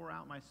will pour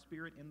out my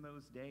Spirit in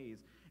those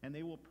days, and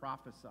they will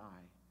prophesy.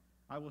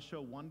 I will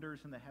show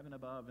wonders in the heaven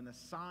above and the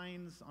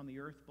signs on the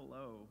earth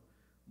below,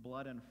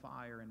 blood and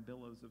fire and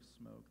billows of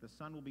smoke. The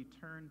sun will be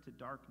turned to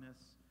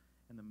darkness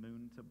and the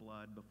moon to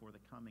blood before the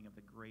coming of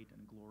the great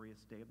and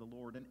glorious day of the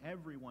Lord. And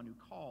everyone who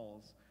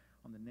calls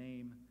on the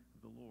name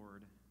of the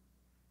Lord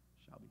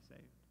shall be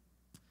saved."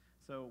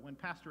 So when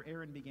Pastor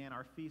Aaron began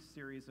our feast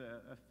series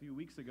a few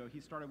weeks ago,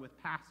 he started with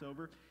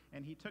Passover,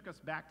 and he took us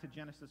back to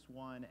Genesis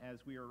 1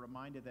 as we are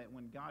reminded that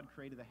when God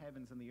created the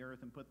heavens and the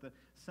earth and put the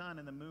sun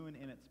and the moon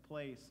in its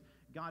place,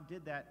 God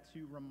did that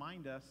to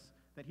remind us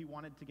that he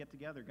wanted to get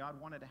together. God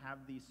wanted to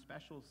have these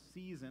special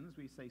seasons.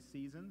 We say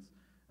seasons,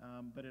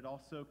 but it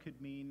also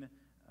could mean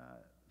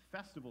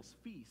festivals,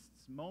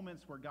 feasts,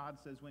 moments where God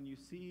says, when you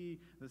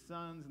see the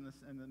suns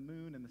and the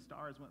moon and the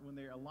stars, when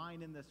they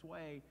align in this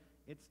way,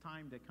 it's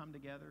time to come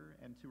together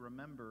and to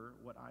remember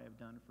what I have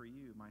done for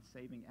you, my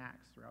saving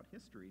acts throughout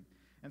history.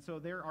 And so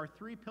there are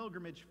 3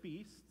 pilgrimage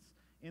feasts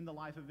in the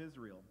life of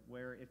Israel,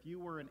 where if you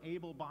were an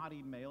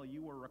able-bodied male,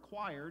 you were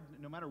required,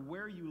 no matter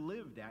where you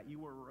lived at, you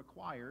were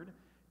required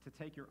to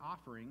take your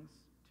offerings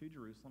to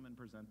Jerusalem and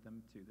present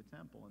them to the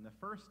temple. And the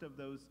first of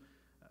those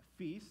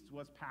feasts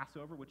was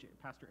Passover, which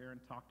Pastor Aaron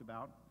talked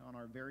about on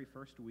our very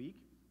first week.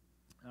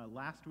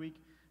 Last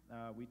week,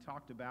 we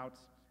talked about,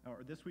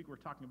 or this week we're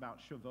talking about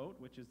Shavuot,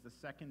 which is the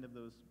second of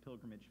those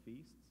pilgrimage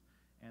feasts.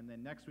 And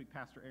then next week,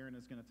 Pastor Aaron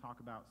is going to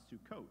talk about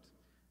Sukkot.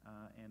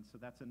 And so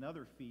that's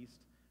another feast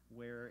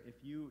where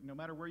no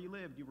matter where you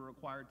lived, you were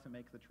required to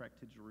make the trek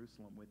to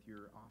Jerusalem with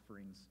your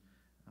offerings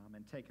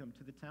and take them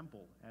to the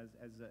temple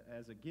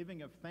as a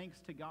giving of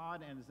thanks to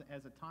God and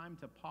as a time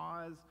to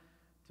pause,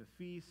 to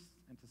feast,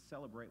 and to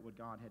celebrate what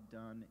God had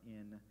done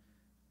in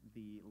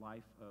the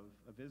life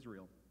of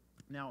Israel.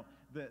 Now,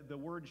 the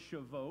word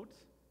Shavuot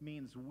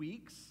means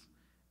weeks,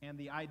 and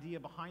the idea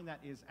behind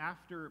that is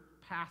after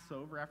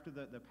Passover, after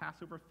the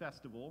Passover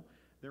festival,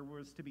 there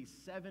was to be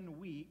 7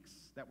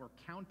 weeks that were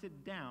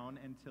counted down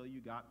until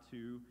you got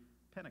to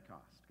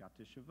Pentecost, got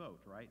to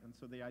Shavuot, right? And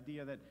so the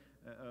idea that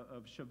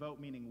of Shavuot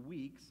meaning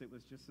weeks, it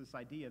was just this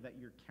idea that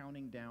you're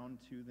counting down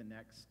to the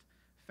next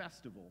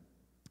festival.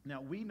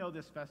 Now, we know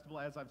this festival,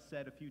 as I've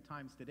said a few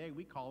times today,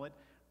 we call it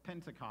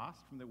Pentecost.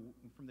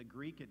 From the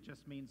Greek, it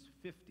just means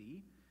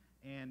 50.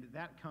 And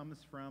that comes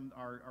from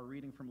our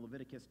reading from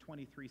Leviticus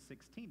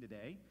 23:16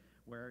 today,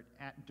 where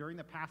during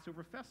the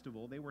Passover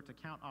festival, they were to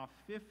count off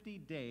 50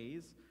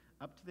 days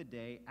up to the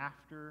day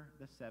after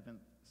the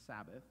 7th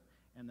Sabbath.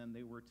 and then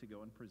they were to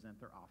go and present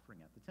their offering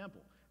at the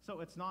temple. So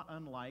it's not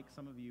unlike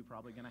some of you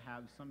probably going to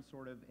have some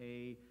sort of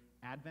a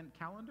Advent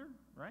calendar,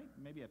 right?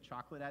 Maybe a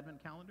chocolate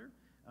Advent calendar.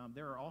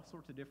 There are all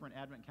sorts of different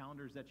Advent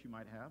calendars that you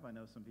might have. I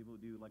know some people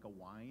do like a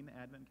wine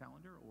Advent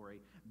calendar or a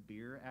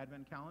beer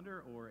Advent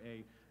calendar or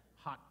a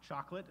hot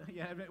chocolate,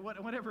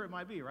 whatever it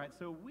might be, right?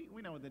 So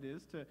we know what it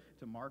is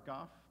to mark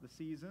off the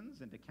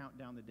seasons and to count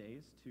down the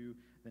days to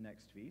the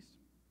next feast.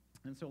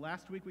 And so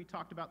last week we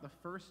talked about the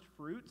first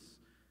fruits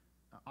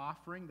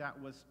offering that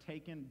was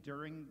taken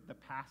during the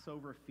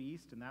Passover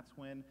feast, and that's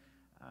when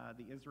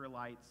the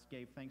Israelites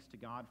gave thanks to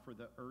God for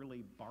the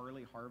early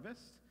barley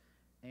harvest.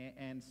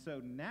 And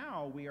so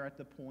now we are at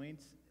the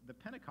point, the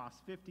Pentecost,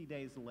 50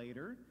 days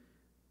later,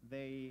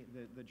 the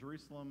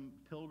Jerusalem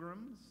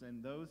pilgrims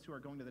and those who are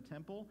going to the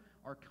temple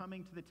are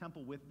coming to the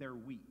temple with their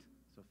wheat.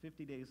 So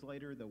 50 days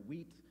later, the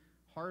wheat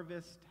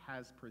harvest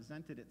has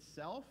presented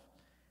itself.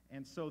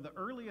 And so the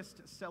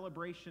earliest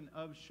celebration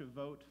of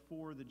Shavuot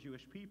for the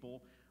Jewish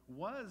people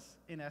was,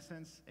 in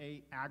essence,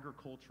 an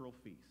agricultural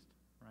feast,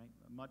 right?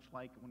 Much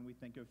like when we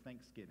think of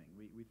Thanksgiving.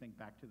 We think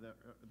back to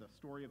the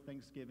story of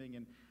Thanksgiving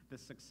and the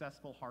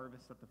successful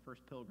harvest that the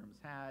first pilgrims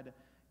had,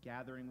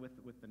 gathering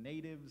with the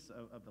natives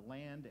of the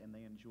land, and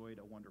they enjoyed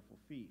a wonderful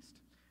feast.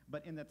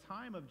 But in the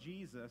time of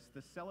Jesus,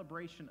 the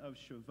celebration of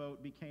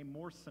Shavuot became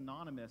more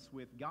synonymous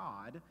with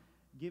God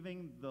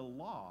giving the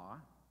law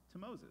to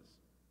Moses.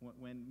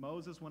 When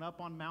Moses went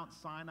up on Mount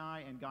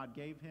Sinai and God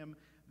gave him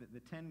the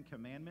Ten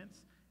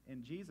Commandments,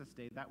 in Jesus'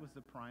 day, that was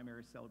the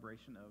primary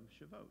celebration of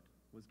Shavuot,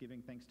 was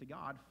giving thanks to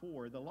God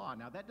for the law.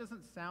 Now, does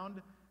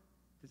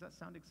that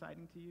sound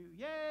exciting to you?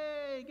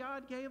 Yay,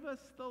 God gave us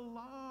the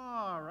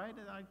law, right?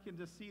 And I can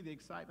just see the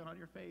excitement on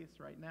your face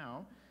right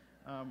now.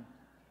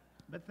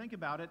 But think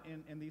about it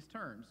in these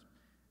terms.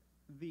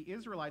 The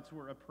Israelites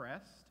were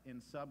oppressed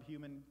in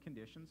subhuman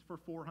conditions for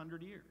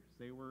 400 years.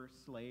 They were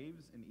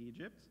slaves in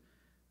Egypt.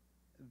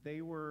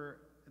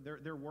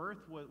 Their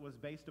worth was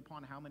based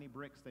upon how many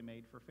bricks they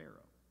made for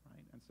Pharaoh,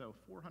 right? And so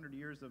 400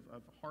 years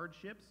of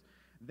hardships.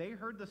 They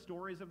heard the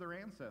stories of their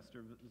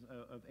ancestors,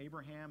 of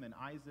Abraham and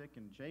Isaac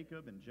and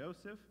Jacob and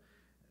Joseph.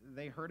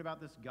 They heard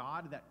about this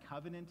God that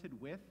covenanted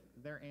with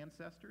their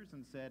ancestors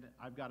and said,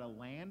 I've got a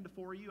land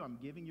for you. I'm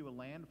giving you a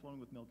land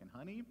flowing with milk and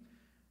honey.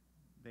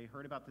 They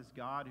heard about this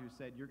God who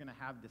said, you're going to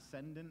have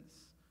descendants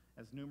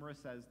as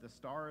numerous as the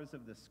stars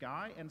of the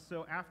sky. And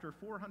so after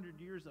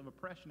 400 years of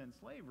oppression and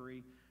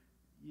slavery,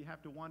 you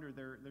have to wonder,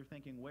 they're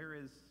thinking, where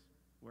is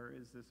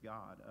this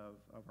God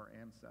of our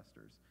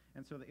ancestors?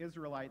 And so the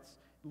Israelites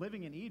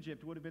living in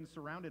Egypt would have been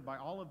surrounded by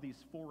all of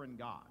these foreign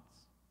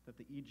gods that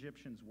the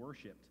Egyptians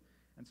worshipped.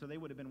 And so they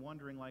would have been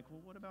wondering, like,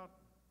 well, what about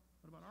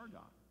our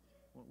God?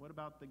 What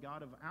about the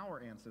God of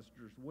our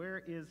ancestors?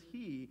 Where is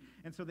he?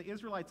 And so the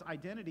Israelites'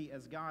 identity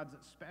as God's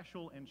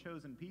special and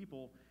chosen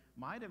people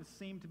might have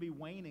seemed to be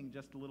waning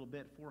just a little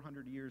bit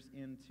 400 years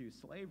into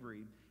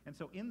slavery. And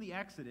so in the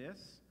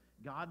Exodus,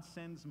 God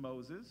sends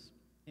Moses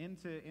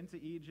into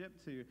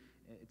Egypt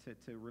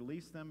to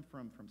release them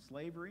from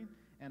slavery.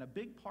 And a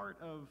big part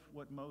of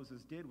what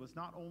Moses did was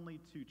not only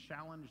to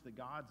challenge the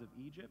gods of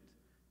Egypt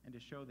and to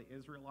show the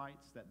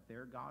Israelites that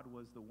their God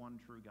was the one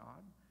true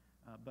God,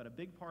 but a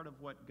big part of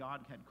what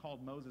God had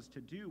called Moses to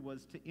do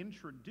was to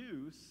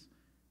introduce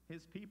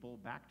his people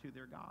back to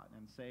their God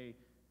and say,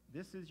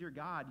 this is your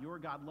God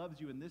loves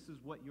you, and this is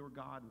what your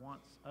God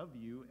wants of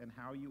you and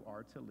how you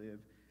are to live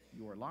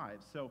your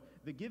lives. So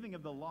the giving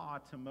of the law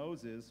to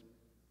Moses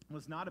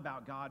was not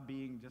about God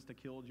being just a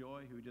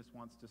killjoy who just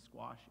wants to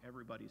squash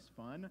everybody's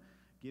fun,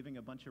 giving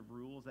a bunch of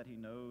rules that he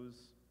knows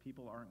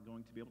people aren't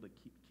going to be able to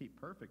keep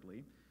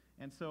perfectly.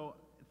 And so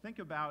think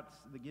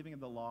about the giving of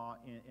the law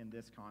in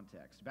this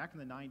context. Back in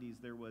the 90s,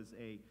 there was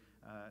a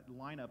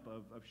lineup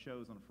of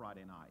shows on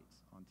Friday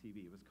nights on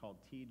TV. It was called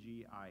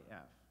TGIF,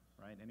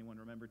 right? Anyone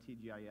remember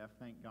TGIF?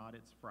 Thank God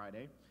it's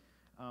Friday.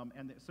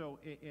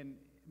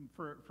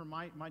 For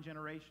my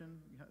generation,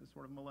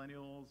 sort of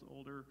millennials,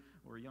 older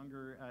or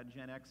younger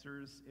Gen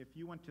Xers, if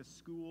you went to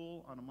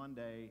school on a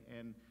Monday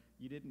and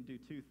you didn't do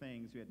two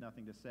things, you had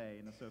nothing to say.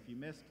 And so if you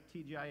missed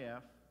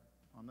TGIF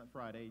on that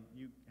Friday,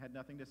 you had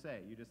nothing to say.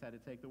 You just had to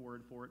take the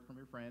word for it from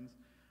your friends.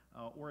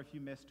 Or if you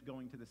missed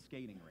going to the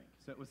skating rink.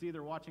 So it was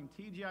either watching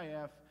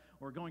TGIF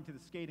or going to the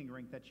skating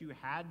rink that you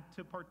had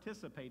to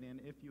participate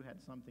in if you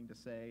had something to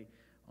say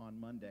on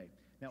Monday.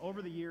 Now,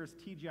 over the years,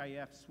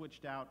 TGIF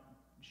switched out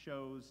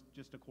shows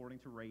just according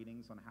to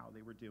ratings on how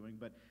they were doing.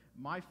 But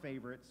my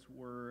favorites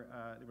were,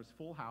 there was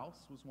Full House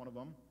was one of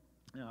them.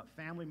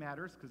 Family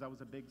Matters, because I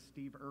was a big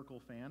Steve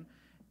Urkel fan.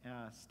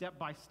 Step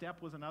by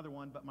Step was another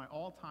one, but my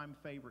all-time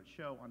favorite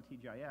show on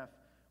TGIF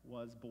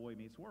was Boy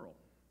Meets World.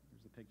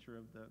 There's a picture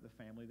of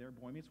the family there,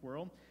 Boy Meets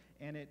World.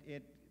 And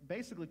it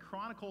basically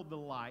chronicled the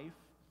life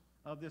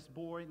of this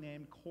boy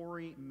named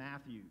Corey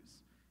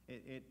Matthews.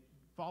 It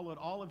followed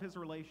all of his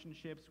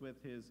relationships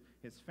with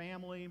his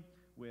family,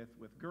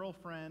 with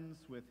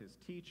girlfriends, with his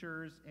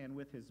teachers, and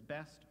with his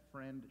best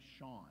friend,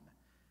 Sean.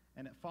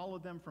 And it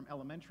followed them from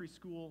elementary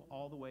school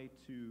all the way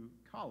to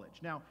college.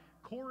 Now,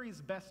 Corey's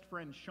best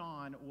friend,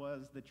 Sean,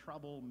 was the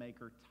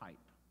troublemaker type.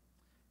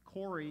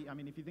 Corey, I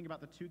mean, if you think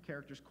about the two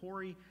characters,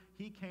 Corey,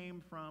 he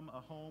came from a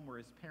home where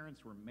his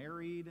parents were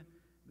married.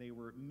 They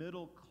were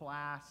middle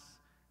class,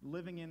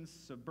 living in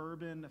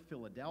suburban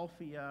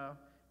Philadelphia.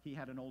 He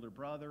had an older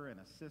brother and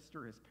a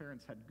sister. His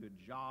parents had good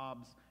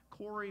jobs.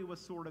 Corey was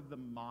sort of the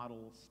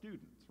model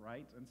student,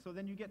 right? And so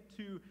then you get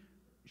to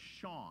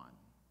Sean.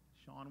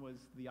 Sean was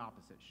the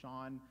opposite.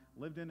 Sean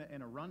lived in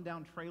a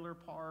rundown trailer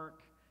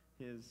park.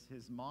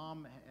 His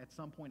mom at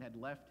some point had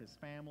left his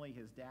family.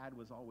 His dad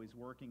was always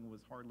working, was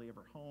hardly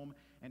ever home.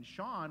 And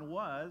Sean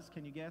was,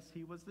 can you guess,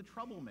 he was the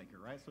troublemaker,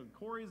 right? So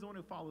Corey's the one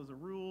who follows the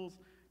rules.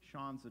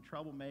 Sean's the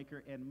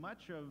troublemaker. And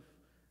much of,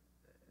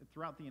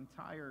 throughout the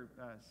entire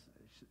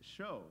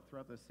show,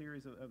 throughout the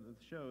series of the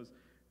shows,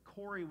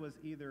 Corey was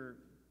either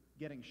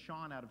getting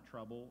Sean out of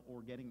trouble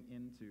or getting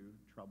into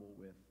trouble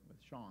with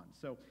Sean.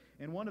 So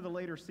in one of the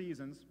later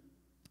seasons,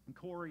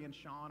 Corey and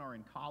Sean are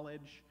in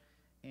college,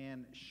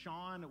 and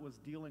Sean was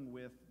dealing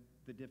with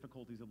the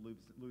difficulties of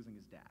losing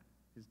his dad.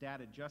 His dad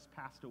had just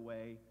passed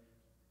away,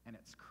 and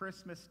it's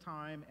Christmas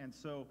time, and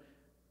so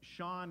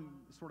Sean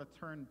sort of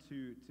turned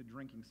to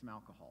drinking some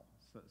alcohol,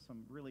 so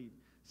some really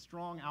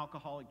strong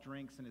alcoholic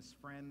drinks, and his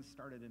friends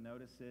started to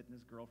notice it, and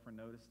his girlfriend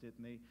noticed it,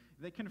 and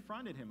they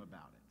confronted him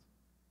about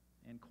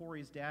it. And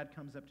Corey's dad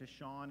comes up to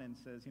Sean and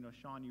says,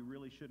 Sean, you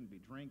really shouldn't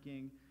be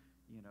drinking.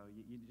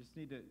 You just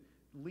need to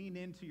lean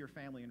into your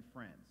family and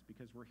friends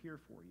because we're here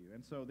for you.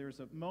 And so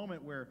there's a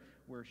moment where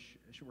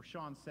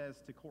Sean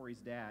says to Corey's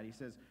dad, he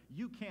says,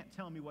 you can't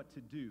tell me what to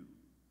do.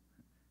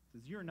 He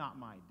says, you're not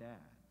my dad.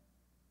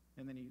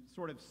 And then he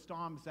sort of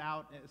storms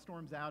out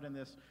in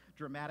this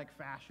dramatic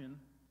fashion.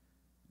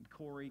 And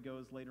Corey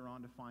goes later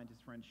on to find his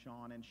friend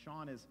Sean, and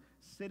Sean is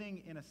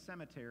sitting in a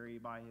cemetery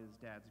by his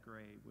dad's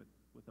grave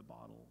with a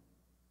bottle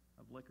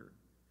of liquor.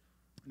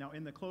 Now,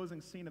 in the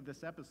closing scene of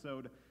this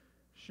episode,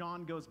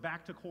 Sean goes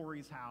back to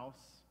Corey's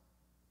house.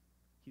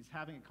 He's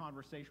having a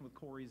conversation with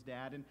Corey's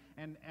dad,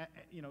 and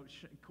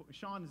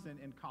Sean's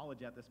in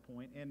college at this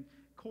point, and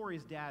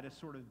Corey's dad has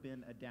sort of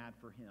been a dad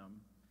for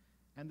him.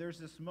 And there's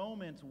this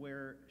moment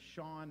where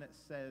Sean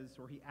says,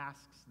 or he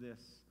asks this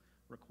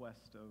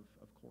request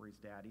of Corey's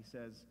dad. He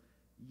says,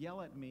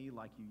 yell at me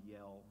like you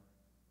yell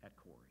at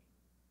Corey.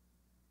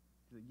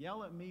 He said,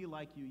 yell at me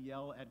like you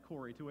yell at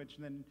Corey, to which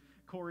then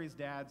Corey's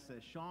dad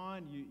says,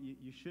 Sean,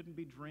 you shouldn't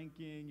be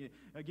drinking.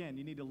 Again,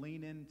 you need to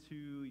lean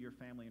into your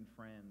family and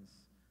friends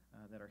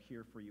that are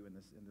here for you in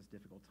this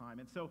difficult time.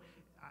 And so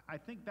I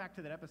think back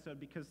to that episode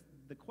because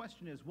the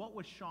question is, what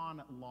was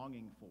Sean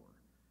longing for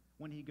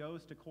when he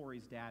goes to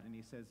Corey's dad and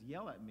he says,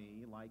 yell at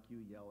me like you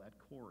yell at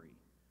Corey?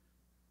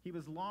 He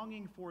was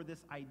longing for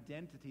this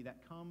identity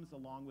that comes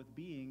along with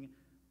being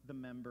the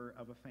member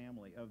of a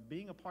family, of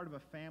being a part of a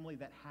family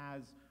that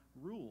has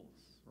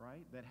rules,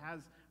 right? That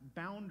has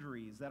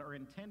boundaries that are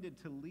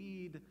intended to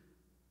lead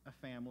a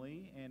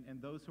family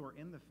and those who are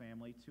in the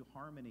family to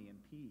harmony and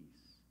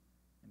peace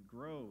and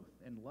growth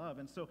and love.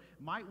 And so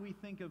might we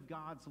think of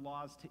God's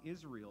laws to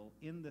Israel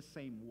in the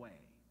same way?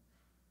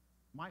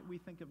 Might we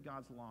think of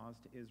God's laws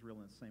to Israel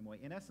in the same way?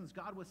 In essence,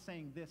 God was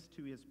saying this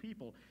to his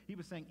people. He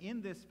was saying,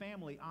 in this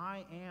family,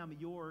 I am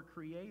your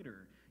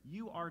creator.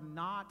 You are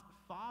not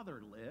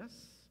fatherless.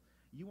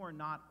 You are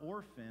not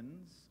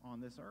orphans on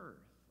this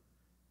earth.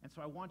 And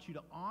so I want you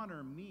to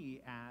honor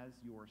me as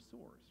your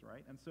source,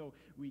 right? And so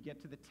we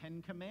get to the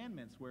Ten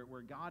Commandments where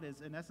God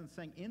is, in essence,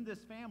 saying, in this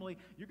family,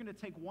 you're going to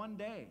take one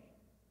day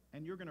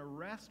and you're going to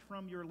rest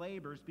from your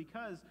labors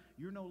because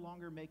you're no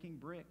longer making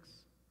bricks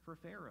for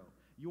Pharaoh.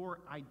 Your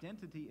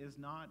identity is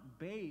not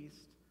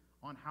based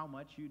on how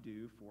much you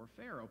do for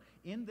Pharaoh.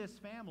 In this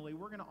family,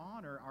 we're going to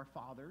honor our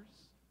fathers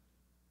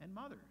and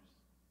mothers.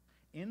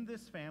 In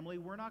this family,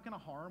 we're not going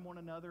to harm one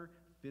another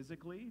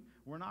physically.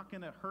 We're not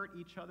going to hurt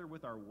each other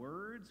with our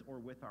words or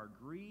with our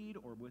greed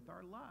or with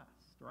our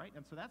lust, right?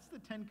 And so that's the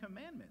Ten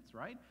Commandments,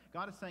 right?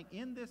 God is saying,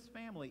 in this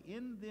family,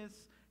 in this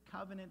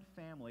covenant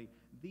family,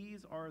 these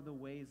are the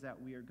ways that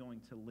we are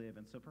going to live.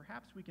 And so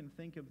perhaps we can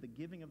think of the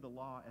giving of the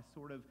law as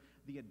sort of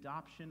the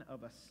adoption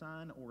of a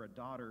son or a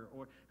daughter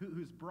or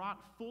who's brought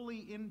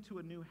fully into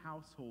a new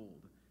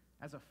household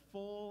as a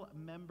full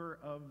member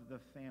of the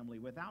family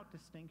without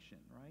distinction,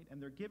 right?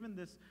 And they're given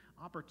this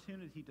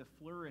opportunity to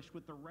flourish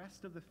with the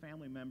rest of the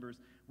family members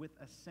with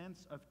a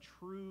sense of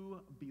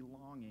true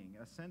belonging,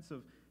 a sense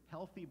of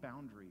healthy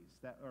boundaries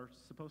that are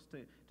supposed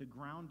to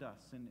ground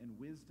us in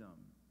wisdom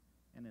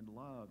and in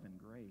love and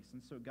grace.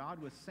 And so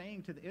God was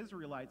saying to the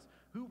Israelites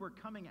who were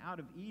coming out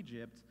of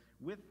Egypt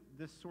with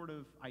this sort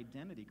of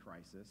identity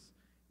crisis,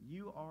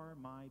 you are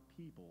my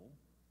people,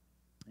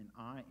 and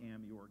I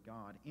am your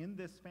God. In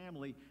this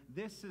family,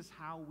 this is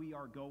how we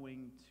are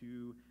going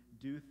to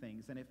do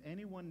things. And if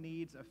anyone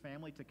needs a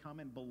family to come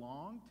and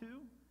belong to,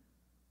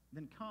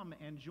 then come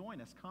and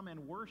join us. Come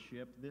and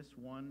worship this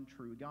one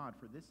true God,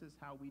 for this is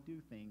how we do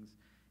things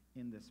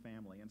in this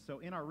family. And so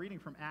in our reading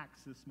from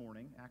Acts this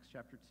morning, Acts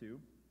chapter 2,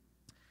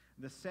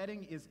 the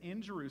setting is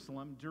in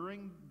Jerusalem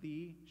during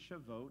the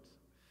Shavuot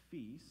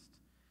feast.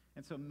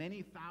 And so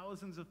many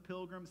thousands of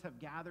pilgrims have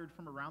gathered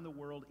from around the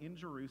world in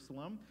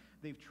Jerusalem.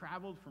 They've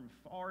traveled from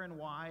far and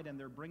wide, and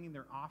they're bringing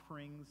their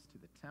offerings to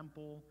the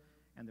temple,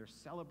 and they're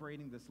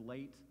celebrating this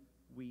late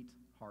wheat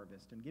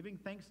harvest and giving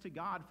thanks to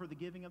God for the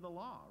giving of the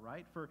law,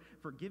 right?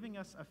 For giving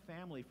us a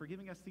family, for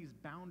giving us these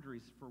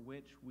boundaries for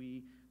which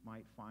we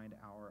might find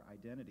our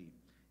identity.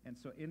 And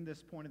so in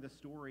this point of the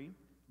story,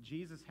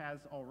 Jesus has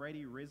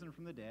already risen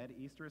from the dead.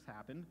 Easter has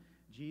happened.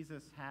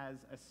 Jesus has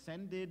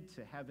ascended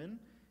to heaven,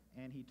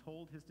 and he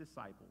told his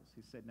disciples,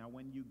 he said, now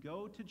when you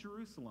go to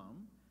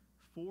Jerusalem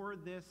for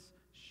this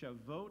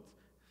Shavuot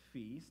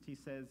feast, he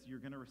says, you're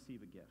going to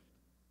receive a gift.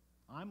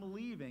 I'm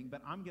leaving,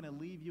 but I'm going to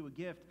leave you a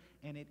gift,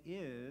 and it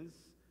is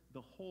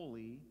the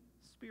Holy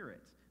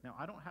Spirit. Now,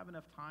 I don't have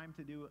enough time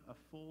to do a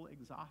full,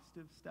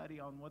 exhaustive study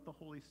on what the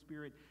Holy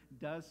Spirit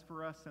does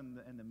for us and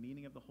the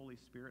meaning of the Holy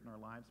Spirit in our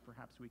lives.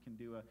 Perhaps we can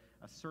do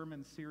a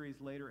sermon series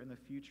later in the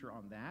future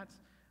on that.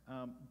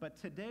 But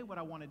today what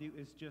I want to do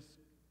is just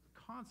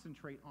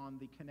concentrate on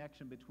the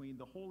connection between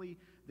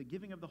the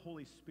giving of the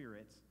Holy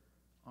Spirit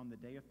on the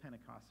day of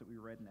Pentecost that we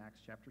read in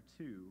Acts chapter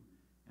 2,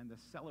 and the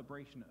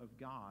celebration of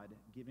God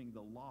giving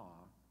the law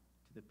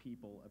to the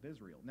people of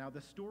Israel. Now,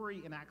 the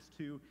story in Acts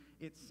 2,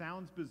 it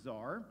sounds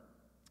bizarre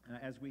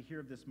as we hear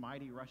of this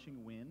mighty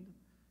rushing wind,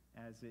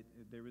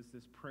 there was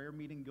this prayer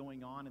meeting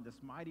going on, and this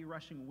mighty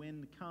rushing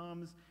wind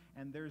comes,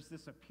 and there's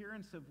this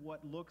appearance of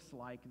what looks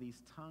like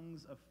these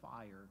tongues of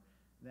fire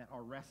that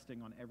are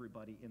resting on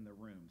everybody in the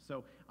room.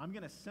 So I'm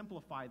going to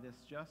simplify this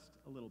just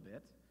a little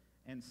bit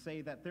and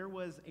say that there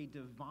was a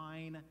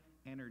divine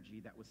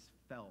energy that was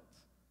felt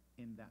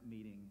in that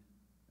meeting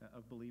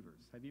of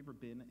believers. Have you ever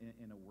been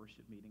in a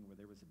worship meeting where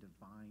there was a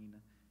divine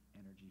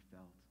energy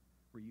felt,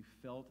 where you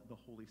felt the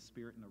Holy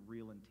Spirit in a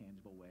real and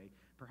tangible way?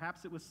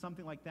 Perhaps it was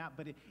something like that,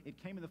 but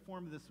it came in the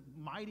form of this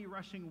mighty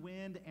rushing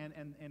wind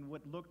and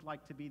what looked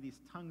like to be these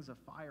tongues of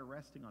fire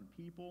resting on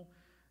people.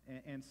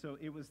 And so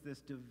it was this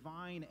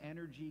divine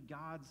energy.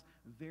 God's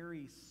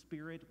very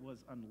Spirit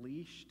was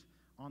unleashed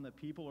on the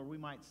people, or we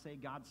might say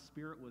God's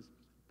Spirit was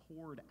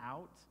poured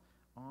out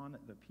on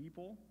the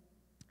people.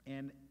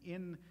 And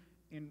in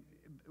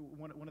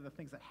one of the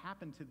things that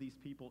happened to these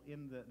people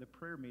in the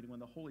prayer meeting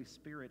when the Holy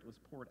Spirit was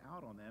poured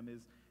out on them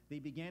is they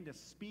began to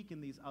speak in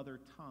these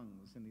other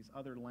tongues, in these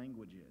other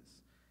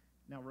languages.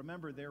 Now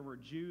remember, there were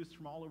Jews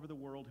from all over the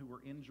world who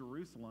were in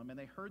Jerusalem, and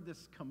they heard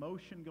this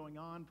commotion going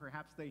on.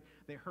 Perhaps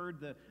they heard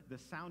the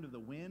sound of the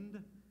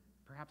wind.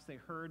 Perhaps they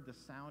heard the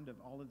sound of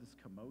all of this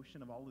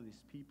commotion, of all of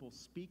these people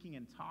speaking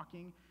and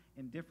talking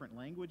in different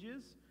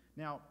languages.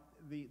 Now,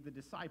 the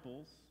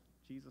disciples,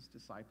 Jesus'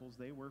 disciples,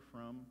 they were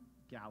from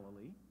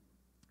Galilee,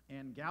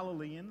 and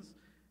Galileans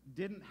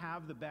didn't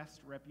have the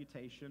best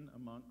reputation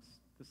amongst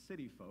the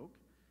city folk.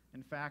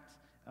 In fact,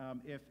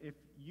 if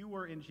you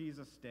were in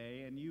Jesus'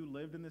 day and you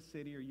lived in the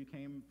city or you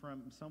came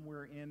from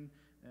somewhere in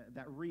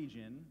that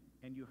region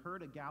and you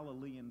heard a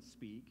Galilean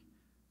speak,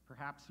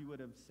 perhaps you would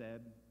have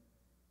said,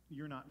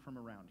 you're not from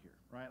around here,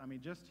 right? I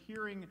mean, just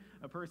hearing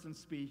a person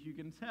speak, you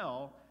can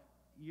tell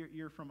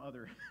you're from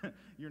other,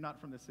 you're not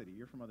from the city,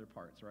 you're from other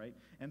parts, right?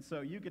 And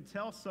so you could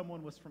tell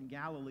someone was from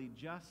Galilee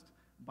just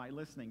by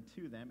listening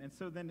to them. And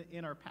so then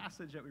in our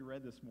passage that we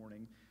read this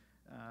morning,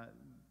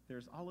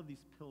 there's all of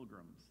these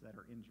pilgrims that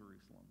are in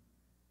Jerusalem.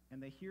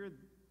 And they hear,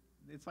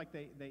 it's like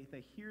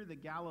they hear the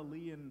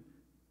Galilean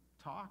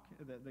talk,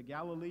 the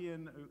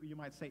Galilean, you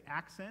might say,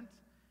 accent,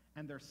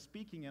 and they're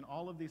speaking in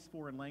all of these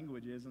foreign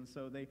languages. And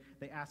so they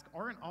ask,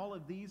 aren't all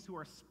of these who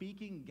are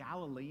speaking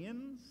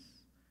Galileans?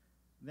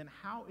 Then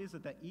how is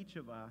it that each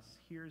of us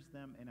hears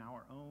them in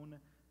our own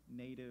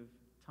native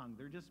tongue?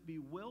 They're just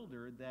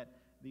bewildered that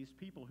these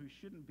people who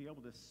shouldn't be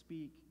able to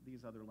speak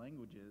these other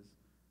languages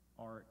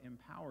are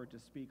empowered to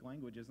speak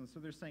languages. And so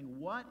they're saying,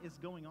 what is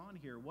going on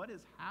here? What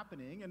is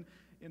happening? And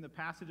in the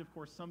passage, of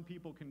course, some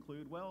people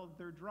conclude, well,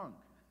 they're drunk,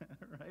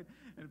 right?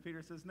 And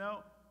Peter says, no,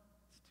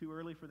 it's too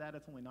early for that.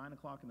 It's only 9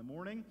 o'clock in the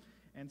morning.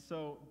 And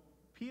so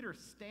Peter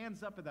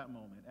stands up at that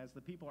moment as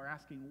the people are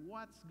asking,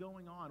 what's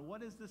going on?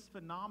 What is this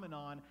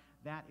phenomenon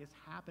that is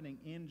happening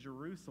in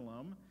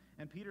Jerusalem?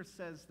 And Peter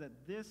says that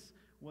this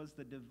was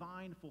the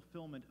divine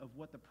fulfillment of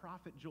what the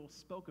prophet Joel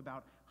spoke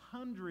about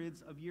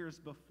hundreds of years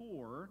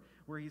before,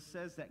 where he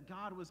says that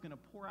God was going to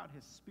pour out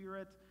his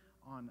Spirit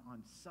on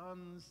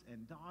sons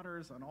and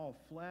daughters, on all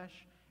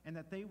flesh, and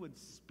that they would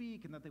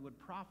speak and that they would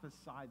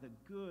prophesy the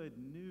good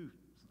news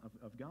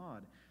of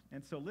God.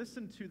 And so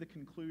listen to the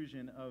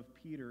conclusion of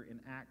Peter in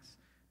Acts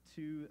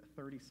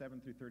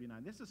 2:37 through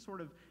 39. This is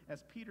sort of,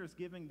 as Peter's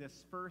giving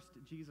this first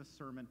Jesus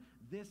sermon,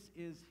 this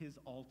is his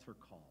altar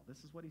call.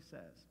 This is what he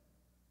says.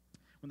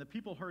 When the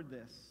people heard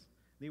this,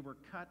 they were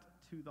cut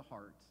to the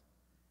heart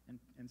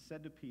and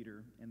said to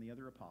Peter and the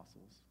other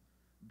apostles,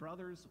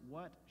 brothers,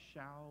 what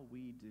shall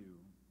we do?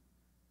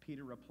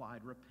 Peter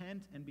replied,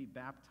 repent and be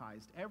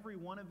baptized, every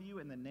one of you,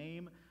 in the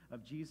name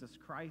of Jesus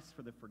Christ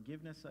for the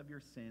forgiveness of your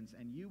sins,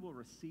 and you will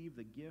receive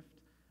the gift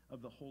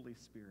of the Holy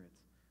Spirit.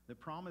 The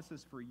promise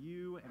is for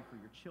you and for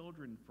your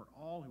children, for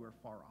all who are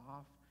far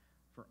off,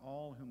 for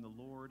all whom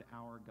the Lord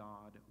our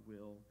God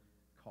will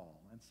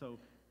call. And so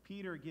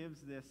Peter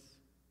gives this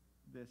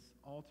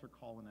altar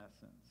call in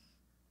essence.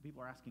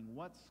 People are asking,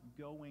 what's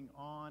going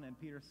on? And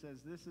Peter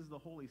says, this is the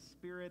Holy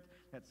Spirit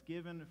that's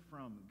given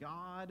from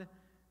God.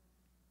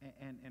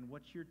 And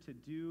what you're to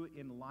do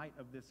in light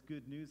of this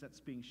good news that's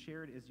being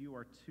shared is you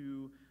are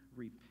to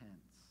repent.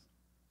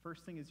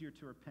 First thing is you're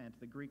to repent.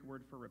 The Greek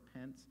word for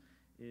repent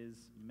is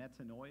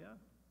metanoia,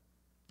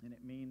 and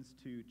it means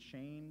to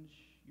change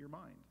your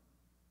mind.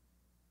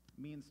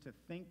 It means to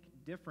think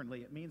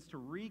differently. It means to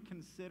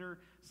reconsider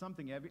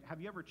something. Have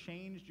you ever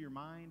changed your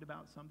mind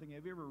about something?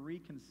 Have you ever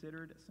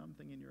reconsidered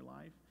something in your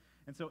life?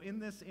 And so in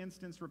this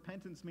instance,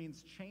 repentance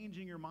means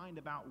changing your mind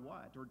about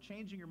what? Or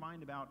changing your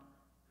mind about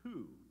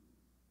who?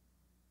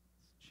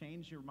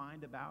 Change your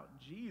mind about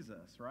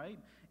Jesus, right?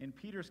 In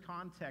Peter's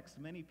context,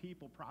 many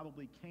people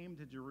probably came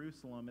to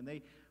Jerusalem and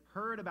they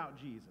heard about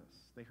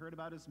Jesus. They heard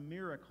about his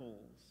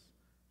miracles.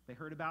 They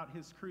heard about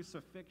his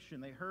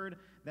crucifixion. They heard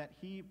that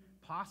he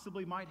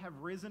possibly might have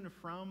risen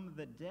from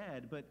the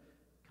dead. But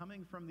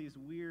coming from these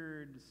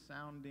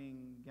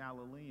weird-sounding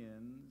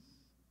Galileans,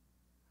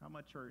 how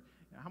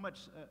much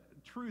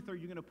truth are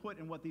you going to put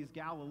in what these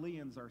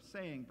Galileans are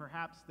saying?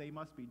 Perhaps they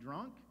must be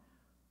drunk,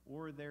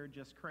 or they're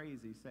just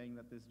crazy, saying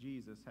that this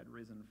Jesus had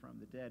risen from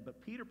the dead.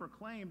 But Peter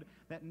proclaimed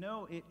that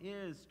no, it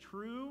is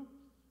true.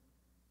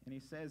 And he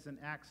says in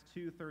Acts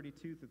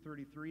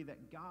 2:32-33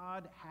 that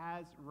God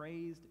has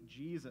raised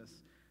Jesus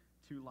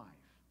to life.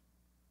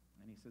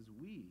 And he says,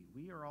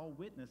 we are all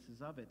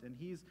witnesses of it. And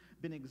he's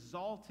been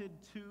exalted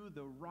to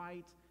the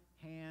right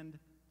hand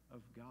of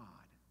God.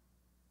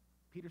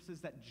 Peter says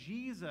that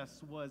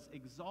Jesus was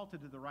exalted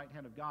to the right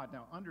hand of God.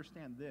 Now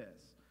understand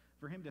this.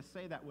 For him to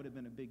say that would have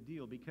been a big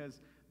deal because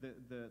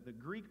the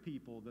Greek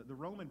people, the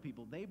Roman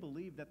people, they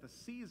believed that the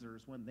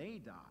Caesars, when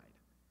they died,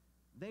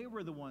 they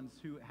were the ones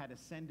who had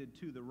ascended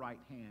to the right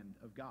hand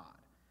of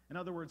God. In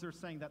other words, they're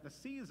saying that the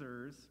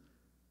Caesars,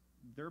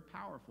 they're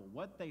powerful.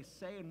 What they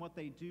say and what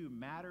they do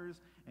matters,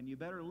 and you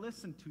better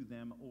listen to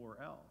them or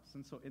else.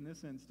 And so in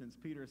this instance,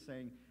 Peter is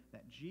saying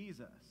that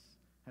Jesus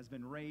has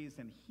been raised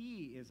and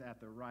he is at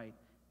the right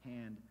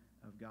hand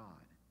of God.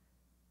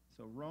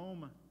 So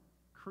Rome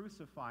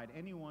crucified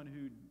anyone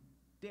who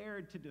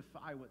dared to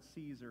defy what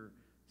Caesar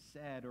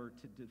said or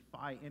to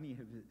defy any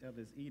of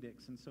his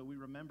edicts. And so we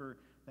remember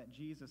that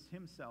Jesus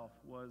himself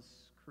was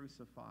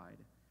crucified.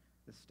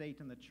 The state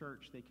and the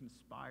church, they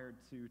conspired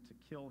to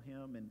kill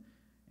him,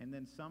 and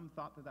then some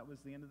thought that was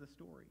the end of the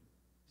story.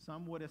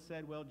 Some would have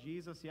said, well,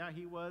 Jesus, yeah,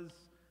 he was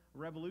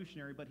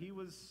revolutionary, but he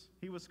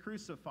was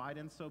crucified.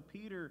 And so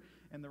Peter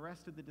and the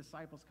rest of the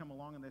disciples come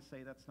along and they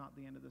say, that's not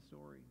the end of the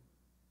story.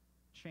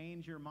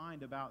 Change your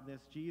mind about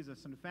this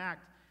Jesus. In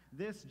fact,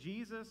 this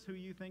Jesus who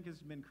you think has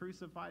been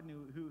crucified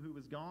and who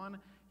was gone,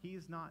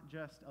 he's not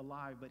just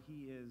alive, but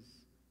he is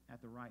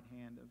at the right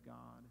hand of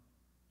God.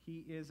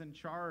 He is in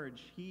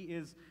charge. He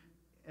is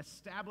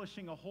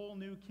establishing a whole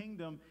new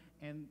kingdom.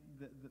 And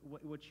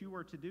what you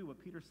are to do, what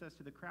Peter says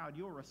to the crowd,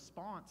 your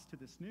response to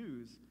this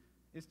news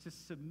is to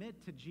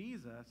submit to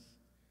Jesus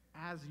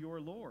as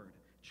your Lord.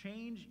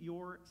 Change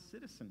your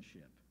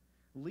citizenship.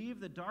 Leave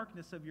the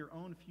darkness of your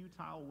own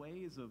futile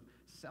ways of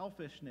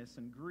selfishness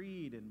and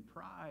greed and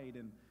pride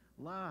and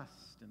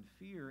lust and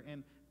fear,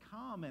 and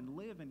come and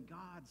live in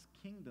God's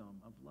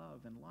kingdom of love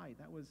and light.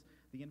 That was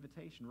the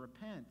invitation.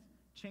 Repent.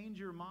 Change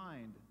your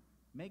mind.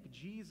 Make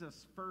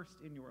Jesus first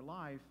in your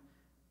life,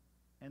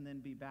 and then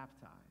be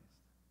baptized.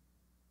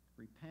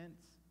 Repent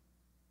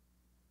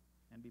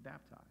and be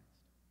baptized.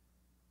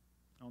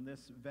 On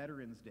this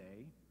Veterans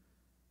Day,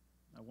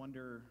 I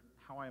wonder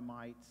how I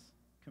might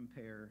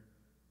compare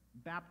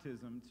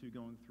baptism to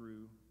going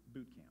through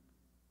boot camp.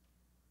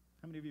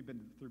 How many of you have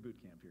been through boot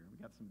camp here? We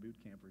got some boot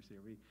campers here.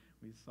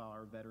 We saw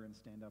our veterans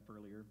stand up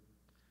earlier.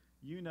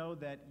 You know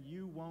that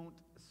you won't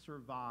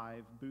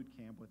survive boot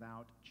camp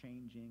without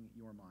changing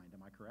your mind.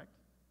 Am I correct?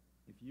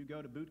 If you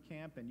go to boot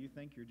camp and you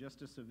think you're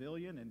just a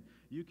civilian and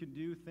you can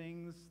do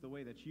things the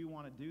way that you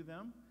want to do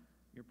them,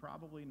 you're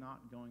probably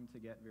not going to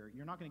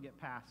you're not going to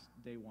get past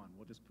day one.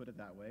 We'll just put it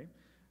that way.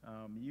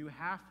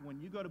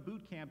 When you go to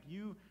boot camp,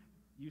 you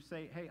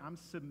say, hey, I'm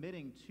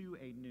submitting to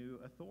a new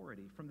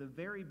authority. From the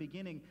very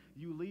beginning,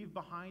 you leave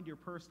behind your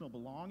personal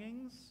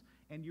belongings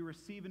and you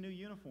receive a new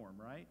uniform,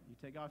 right? You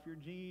take off your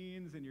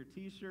jeans and your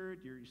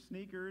t-shirt, your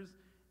sneakers,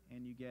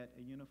 and you get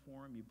a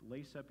uniform. You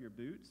lace up your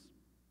boots.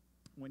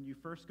 When you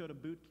first go to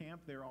boot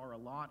camp, there are a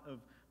lot of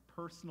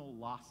personal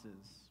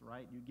losses,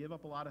 right? You give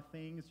up a lot of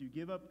things. You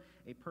give up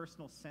a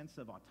personal sense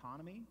of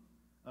autonomy,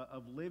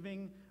 of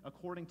living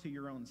according to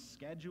your own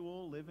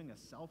schedule, living a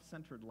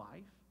self-centered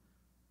life.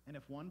 And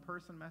if one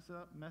person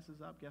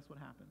messes up, guess what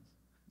happens?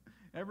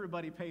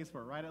 Everybody pays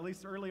for it, right? At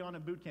least early on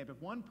in boot camp.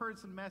 If one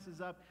person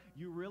messes up,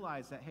 you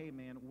realize that, hey,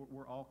 man,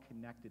 we're all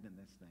connected in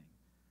this thing.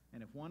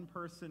 And if one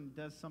person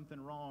does something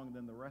wrong,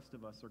 then the rest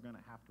of us are going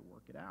to have to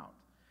work it out.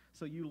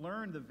 So you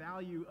learn the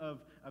value of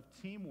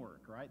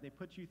teamwork, right? They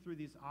put you through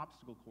these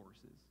obstacle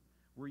courses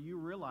where you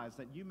realize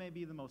that you may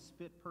be the most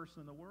fit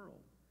person in the world.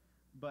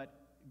 But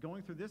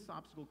going through this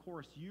obstacle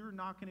course, you're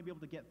not going to be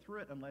able to get through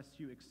it unless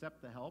you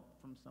accept the help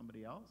from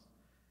somebody else.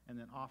 and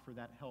then offer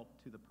that help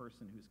to the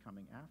person who's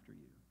coming after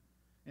you.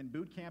 In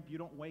boot camp, you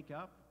don't wake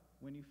up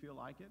when you feel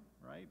like it,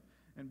 right?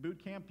 In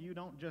boot camp, you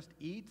don't just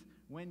eat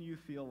when you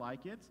feel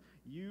like it.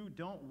 You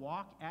don't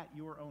walk at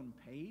your own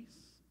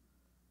pace.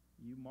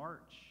 You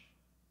march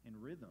in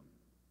rhythm.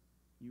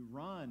 You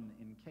run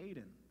in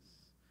cadence.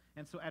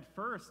 And so at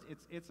first,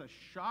 it's a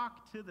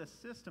shock to the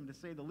system, to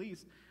say the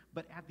least,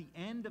 but at the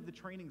end of the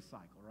training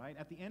cycle, right?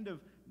 At the end of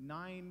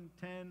 9,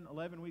 10,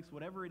 11 weeks,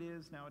 whatever it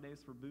is nowadays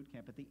for boot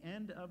camp, at the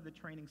end of the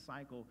training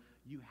cycle,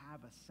 you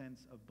have a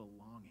sense of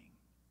belonging.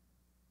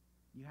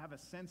 You have a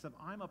sense of,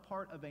 I'm a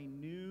part of a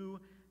new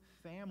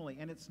family.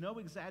 And it's no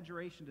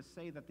exaggeration to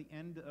say that at the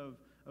end of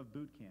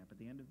boot camp, at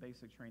the end of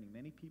basic training,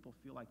 many people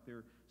feel like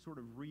they're sort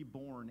of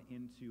reborn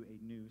into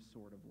a new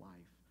sort of life.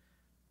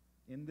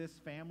 In this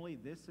family,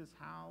 this is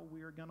how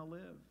we are going to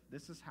live.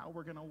 This is how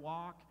we're going to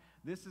walk.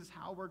 This is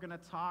how we're going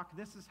to talk.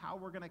 This is how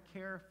we're going to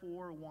care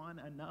for one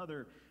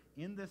another.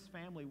 In this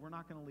family, we're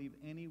not going to leave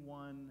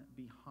anyone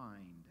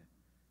behind.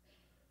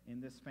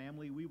 In this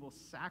family, we will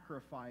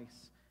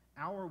sacrifice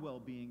our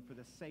well-being for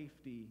the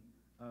safety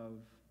of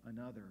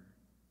another.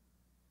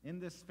 In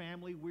this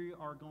family, we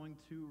are going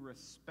to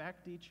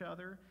respect each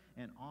other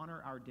and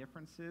honor our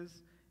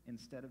differences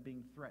instead of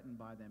being threatened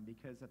by them,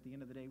 because at the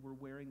end of the day, we're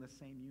wearing the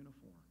same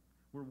uniform.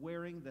 We're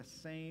wearing the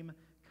same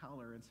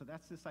color. And so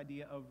that's this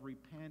idea of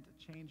repent,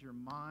 change your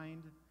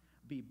mind,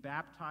 be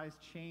baptized,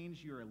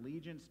 change your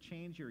allegiance,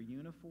 change your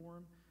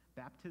uniform.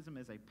 Baptism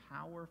is a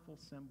powerful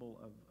symbol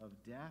of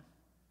death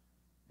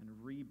and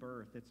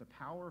rebirth. It's a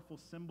powerful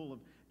symbol of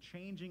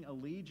changing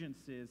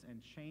allegiances and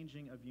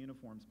changing of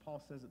uniforms.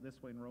 Paul says it this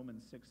way in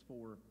Romans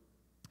 6:4.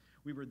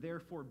 We were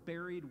therefore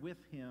buried with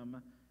him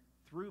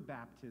through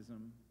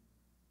baptism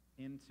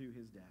into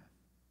his death,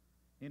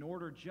 in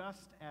order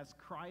just as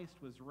Christ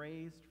was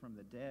raised from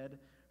the dead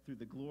through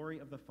the glory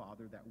of the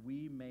Father, that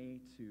we may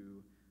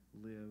too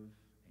live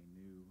a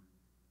new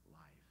life.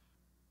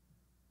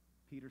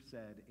 Peter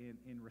said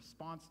in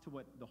response to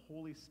what the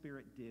Holy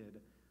Spirit did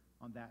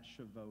on that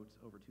Shavuot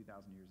over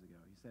 2,000 years ago,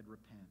 he said,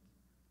 repent,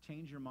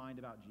 change your mind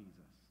about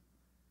Jesus,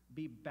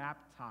 be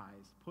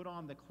baptized, put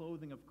on the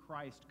clothing of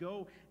Christ,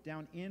 go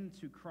down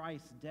into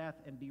Christ's death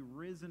and be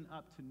risen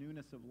up to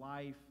newness of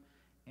life,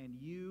 and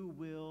you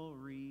will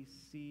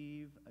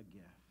receive a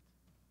gift.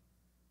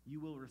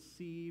 You will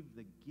receive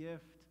the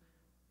gift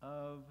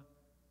of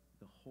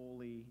the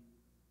Holy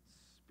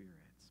Spirit.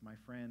 My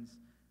friends,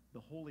 the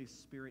Holy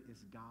Spirit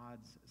is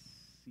God's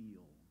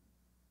seal.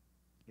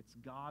 It's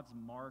God's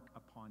mark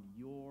upon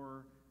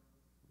your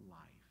life.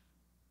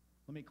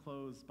 Let me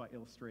close by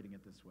illustrating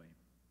it this way.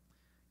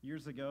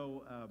 Years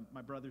ago,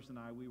 my brothers and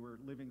I, we were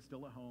living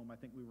still at home. I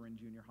think we were in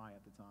junior high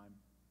at the time.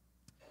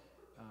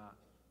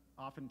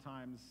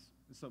 Oftentimes,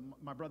 so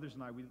my brothers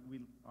and I,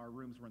 our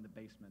rooms were in the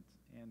basement,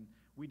 and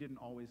we didn't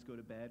always go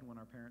to bed when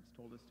our parents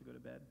told us to go to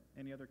bed.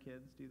 Any other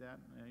kids do that?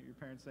 Your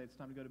parents say it's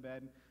time to go to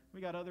bed.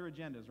 We got other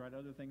agendas, right?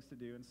 Other things to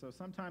do. And so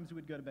sometimes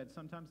we'd go to bed,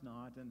 sometimes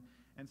not.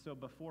 And so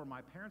before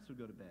my parents would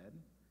go to bed,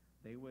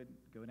 they would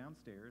go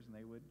downstairs and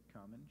they would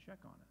come and check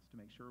on us to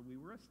make sure we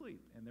were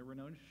asleep and there were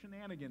no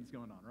shenanigans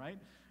going on, right?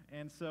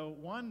 And so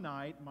one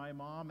night, my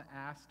mom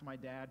asked my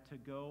dad to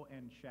go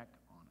and check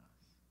on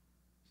us.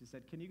 She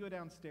said, can you go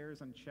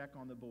downstairs and check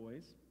on the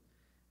boys?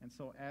 And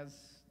so as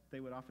they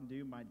would often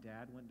do, my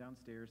dad went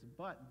downstairs,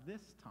 but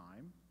this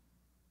time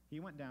he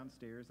went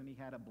downstairs and he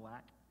had a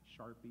black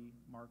Sharpie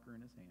marker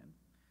in his hand.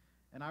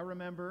 And I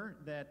remember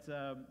that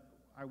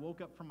I woke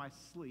up from my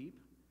sleep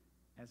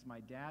as my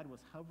dad was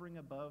hovering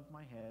above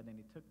my head, and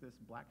he took this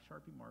black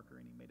Sharpie marker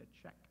and he made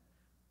a check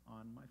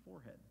on my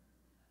forehead.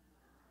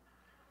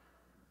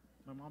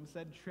 My mom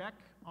said, check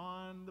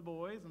on the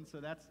boys, and so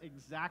that's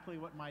exactly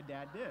what my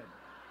dad did.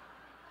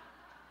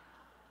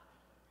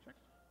 Check.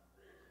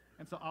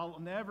 And so I'll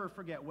never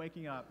forget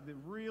waking up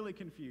really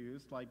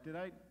confused, like,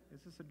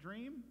 is this a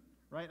dream?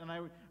 Right? And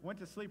I went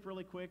to sleep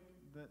really quick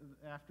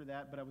after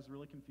that, but I was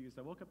really confused.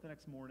 I woke up the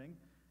next morning,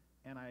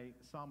 and I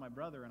saw my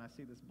brother, and I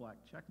see this black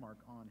check mark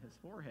on his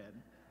forehead.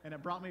 And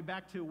it brought me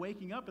back to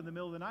waking up in the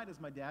middle of the night as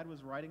my dad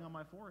was writing on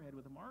my forehead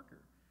with a marker.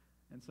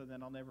 And so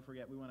then I'll never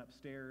forget, we went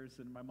upstairs,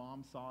 and my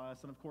mom saw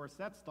us. And, of course,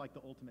 that's like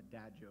the ultimate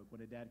dad joke,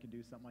 when a dad can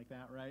do something like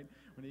that, right?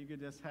 When you could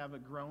just have a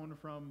groan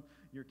from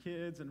your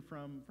kids and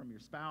from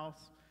your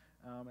spouse.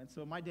 And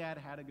so my dad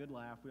had a good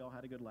laugh. We all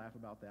had a good laugh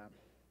about that.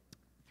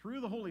 Through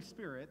the Holy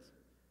Spirit,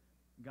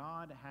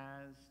 God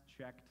has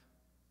checked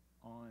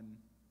on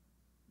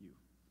you.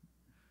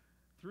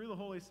 Through the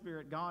Holy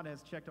Spirit, God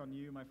has checked on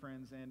you, my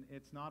friends, and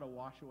it's not a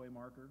wash-away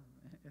marker.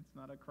 It's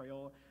not a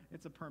Crayola.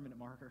 It's a permanent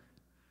marker.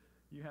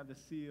 You have the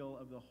seal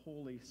of the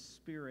Holy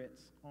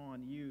Spirit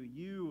on you.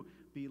 You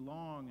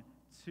belong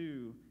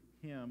to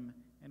Him,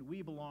 and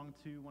we belong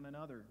to one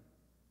another.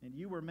 And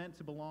you were meant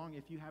to belong,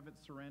 if you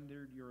haven't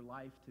surrendered your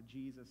life to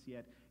Jesus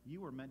yet, you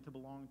were meant to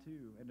belong to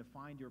and to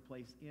find your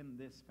place in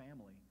this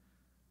family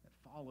that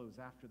follows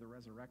after the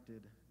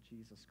resurrected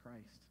Jesus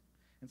Christ.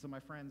 And so, my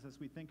friends, as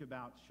we think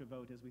about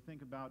Shavuot, as we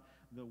think about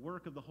the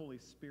work of the Holy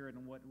Spirit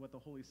and what the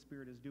Holy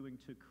Spirit is doing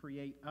to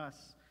create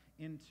us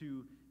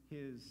into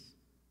His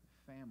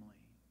family.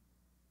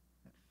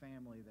 That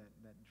family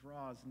that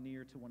draws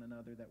near to one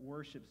another, that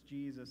worships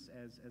Jesus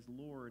as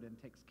Lord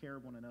and takes care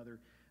of one another.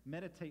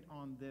 Meditate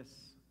on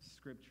this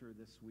scripture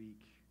this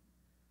week.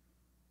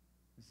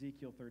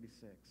 Ezekiel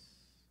 36.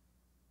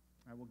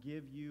 I will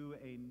give you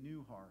a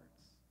new heart,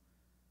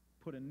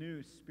 put a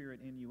new spirit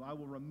in you. I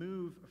will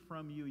remove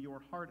from you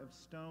your heart of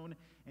stone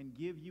and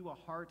give you a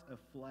heart of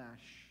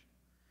flesh.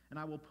 And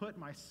I will put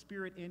my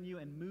spirit in you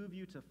and move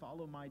you to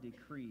follow my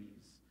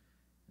decrees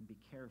and be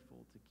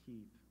careful to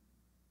keep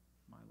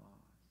my laws.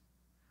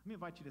 Let me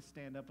invite you to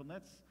stand up and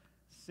let's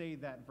say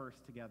that verse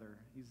together.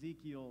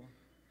 Ezekiel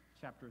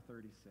chapter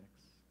 36.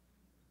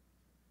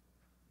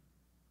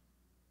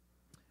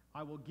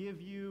 I will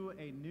give you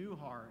a new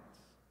heart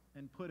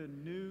and put a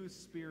new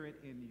spirit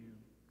in you.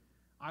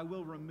 I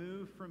will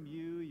remove from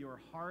you your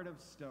heart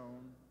of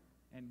stone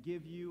and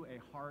give you a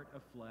heart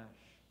of flesh.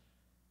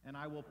 And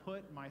I will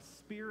put my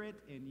spirit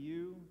in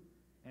you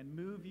and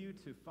move you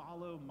to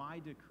follow my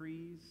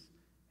decrees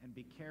and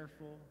be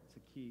careful to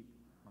keep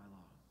my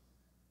law.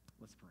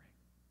 Let's pray.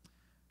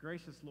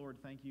 Gracious Lord,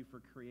 thank you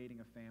for creating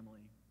a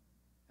family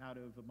out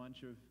of a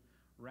bunch of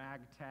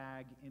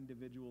ragtag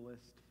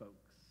individualist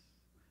folks.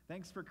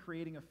 Thanks for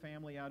creating a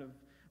family out of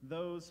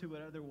those who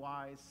would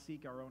otherwise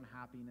seek our own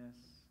happiness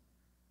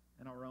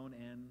and our own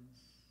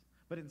ends.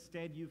 But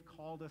instead, you've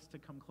called us to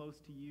come close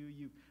to you.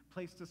 You've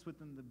placed us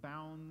within the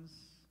bounds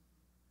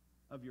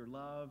of your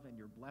love and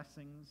your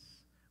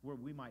blessings, where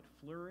we might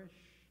flourish,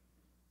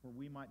 where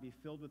we might be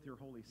filled with your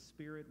Holy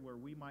Spirit, where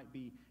we might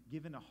be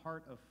given a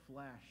heart of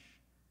flesh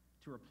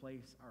to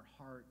replace our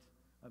heart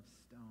of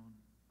stone.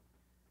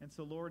 And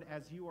so, Lord,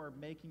 as you are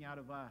making out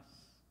of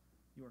us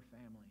your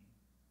family,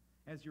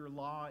 as your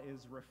law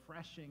is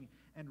refreshing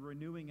and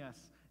renewing us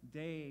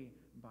day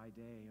by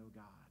day, oh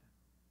God,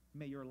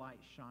 may your light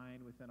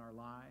shine within our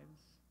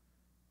lives.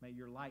 May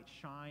your light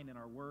shine in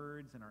our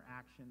words and our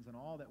actions and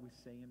all that we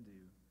say and do.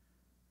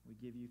 We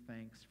give you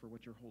thanks for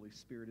what your Holy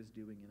Spirit is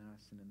doing in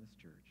us and in this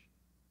church.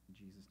 In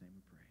Jesus' name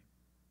we pray.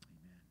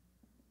 Amen.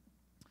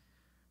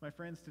 My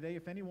friends, today,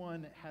 if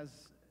anyone has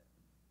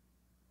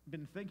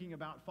been thinking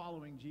about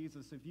following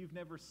Jesus, if you've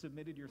never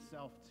submitted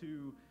yourself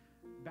to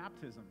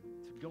baptism,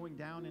 to going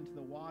down into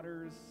the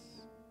waters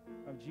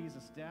of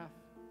Jesus' death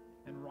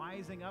and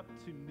rising up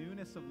to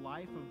newness of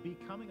life, of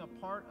becoming a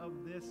part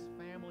of this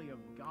family of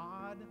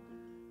God,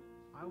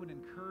 I would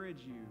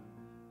encourage you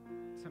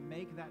to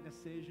make that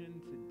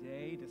decision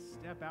today, to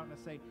step out and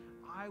to say,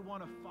 I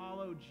want to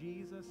follow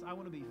Jesus. I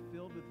want to be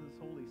filled with his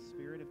Holy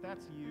Spirit. If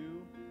that's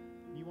you,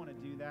 you want to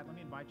do that, let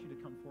me invite you to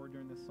come forward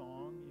during this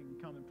song. You can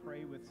come and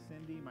pray with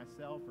Cindy,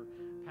 myself, or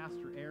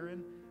Pastor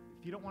Aaron.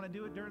 If you don't want to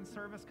do it during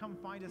service, come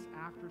find us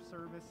after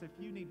service. If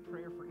you need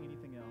prayer for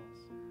anything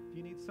else, if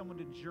you need someone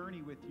to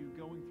journey with you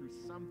going through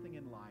something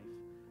in life,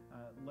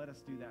 let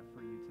us do that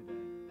for you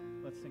today.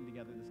 Let's sing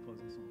together this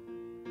closing song.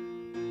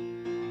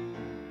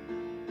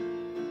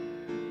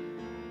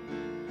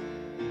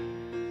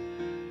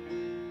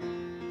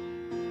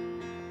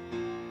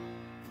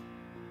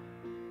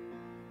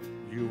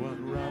 You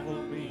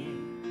unravel me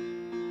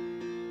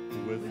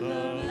with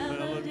a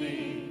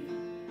melody.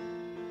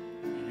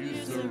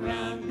 You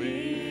surround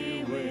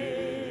me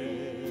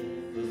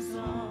with a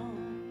song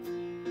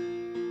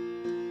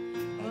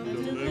of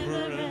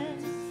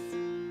deliverance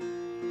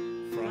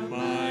from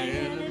my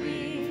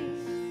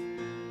enemies,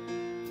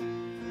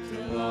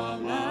 till all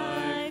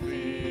my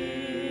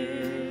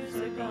fears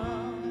are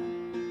gone.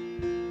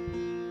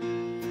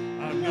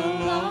 I'm no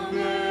longer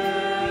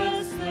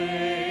a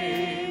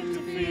slave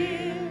to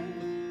fear.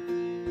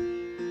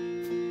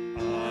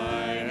 I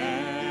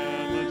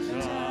am a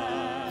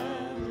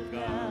child of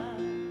God.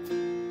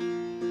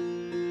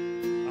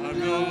 I'm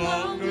no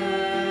longer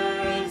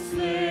a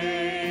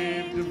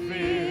slave to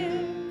fear.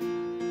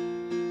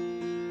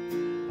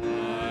 I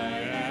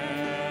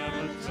am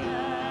a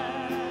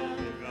child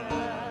of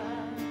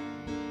God.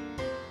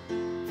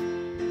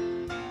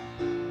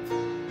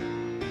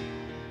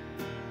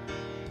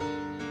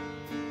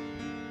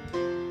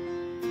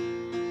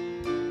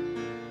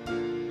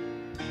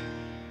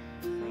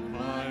 From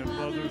my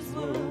mother's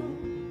womb,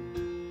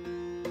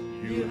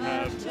 you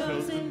have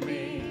chosen me.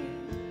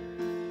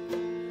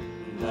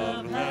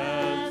 Love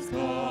has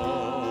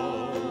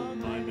called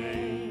my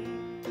name.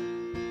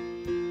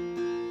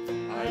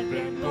 I've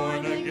been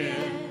born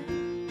again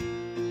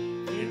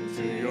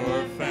into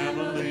your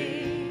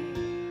family.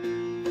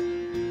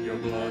 Your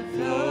blood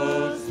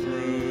flows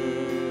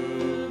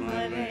through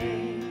my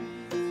veins.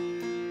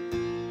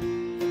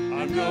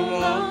 I'm no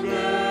longer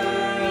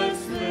a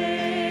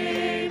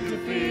slave to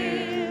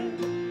fear.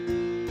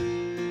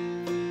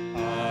 I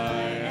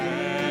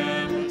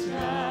am a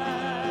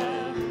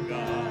child of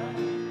God.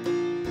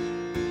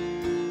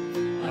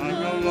 I'm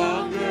no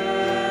longer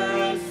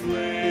a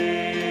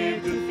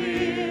slave to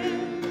fear.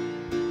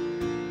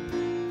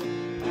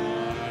 I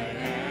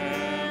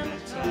am a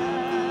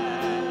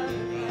child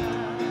of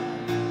God.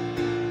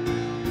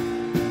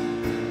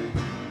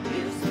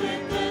 You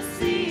split the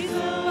sea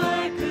so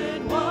I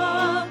could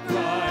walk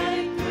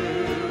right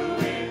through.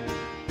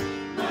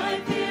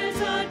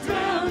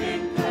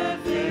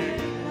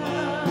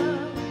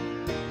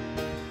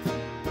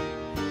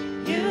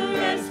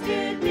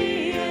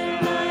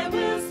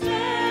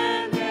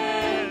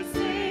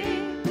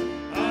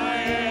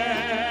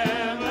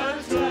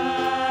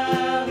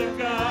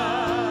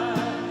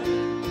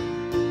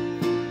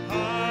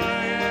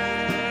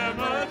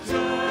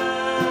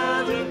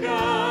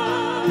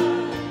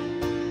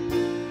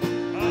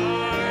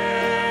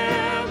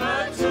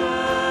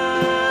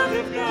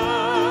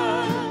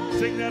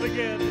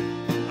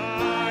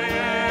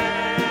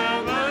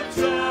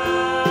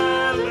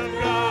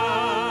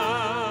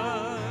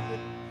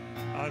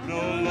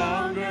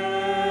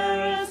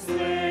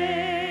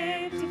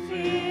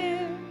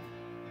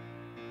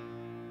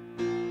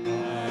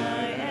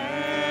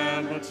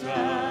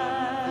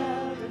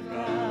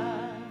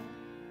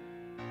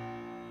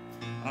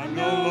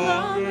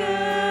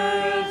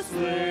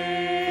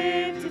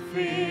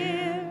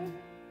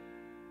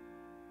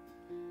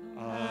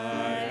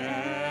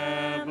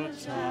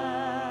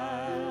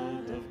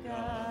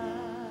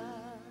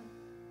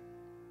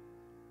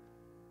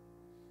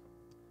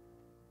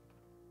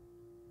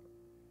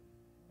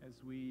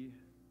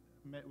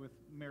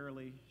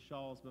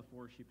 shawls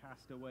before she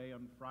passed away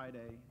on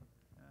Friday.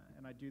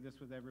 And I do this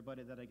with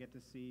everybody that I get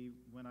to see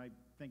when I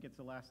think it's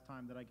the last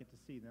time that I get to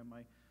see them.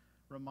 I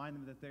remind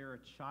them that they are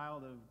a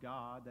child of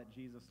God, that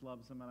Jesus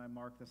loves them, and I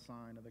mark the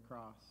sign of the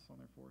cross on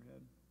their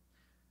forehead.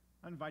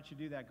 I invite you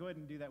to do that. Go ahead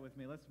and do that with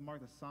me. Let's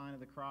mark the sign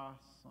of the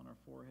cross on our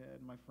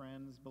forehead. My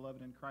friends,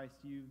 beloved in Christ,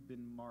 you've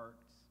been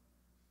marked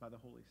by the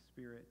Holy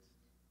Spirit.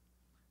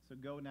 So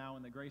go now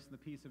in the grace and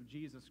the peace of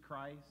Jesus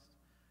Christ.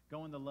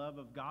 Go in the love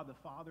of God the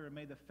Father, and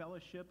may the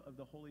fellowship of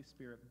the Holy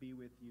Spirit be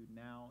with you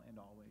now and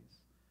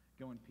always.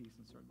 Go in peace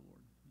and serve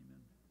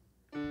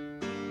the Lord.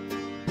 Amen.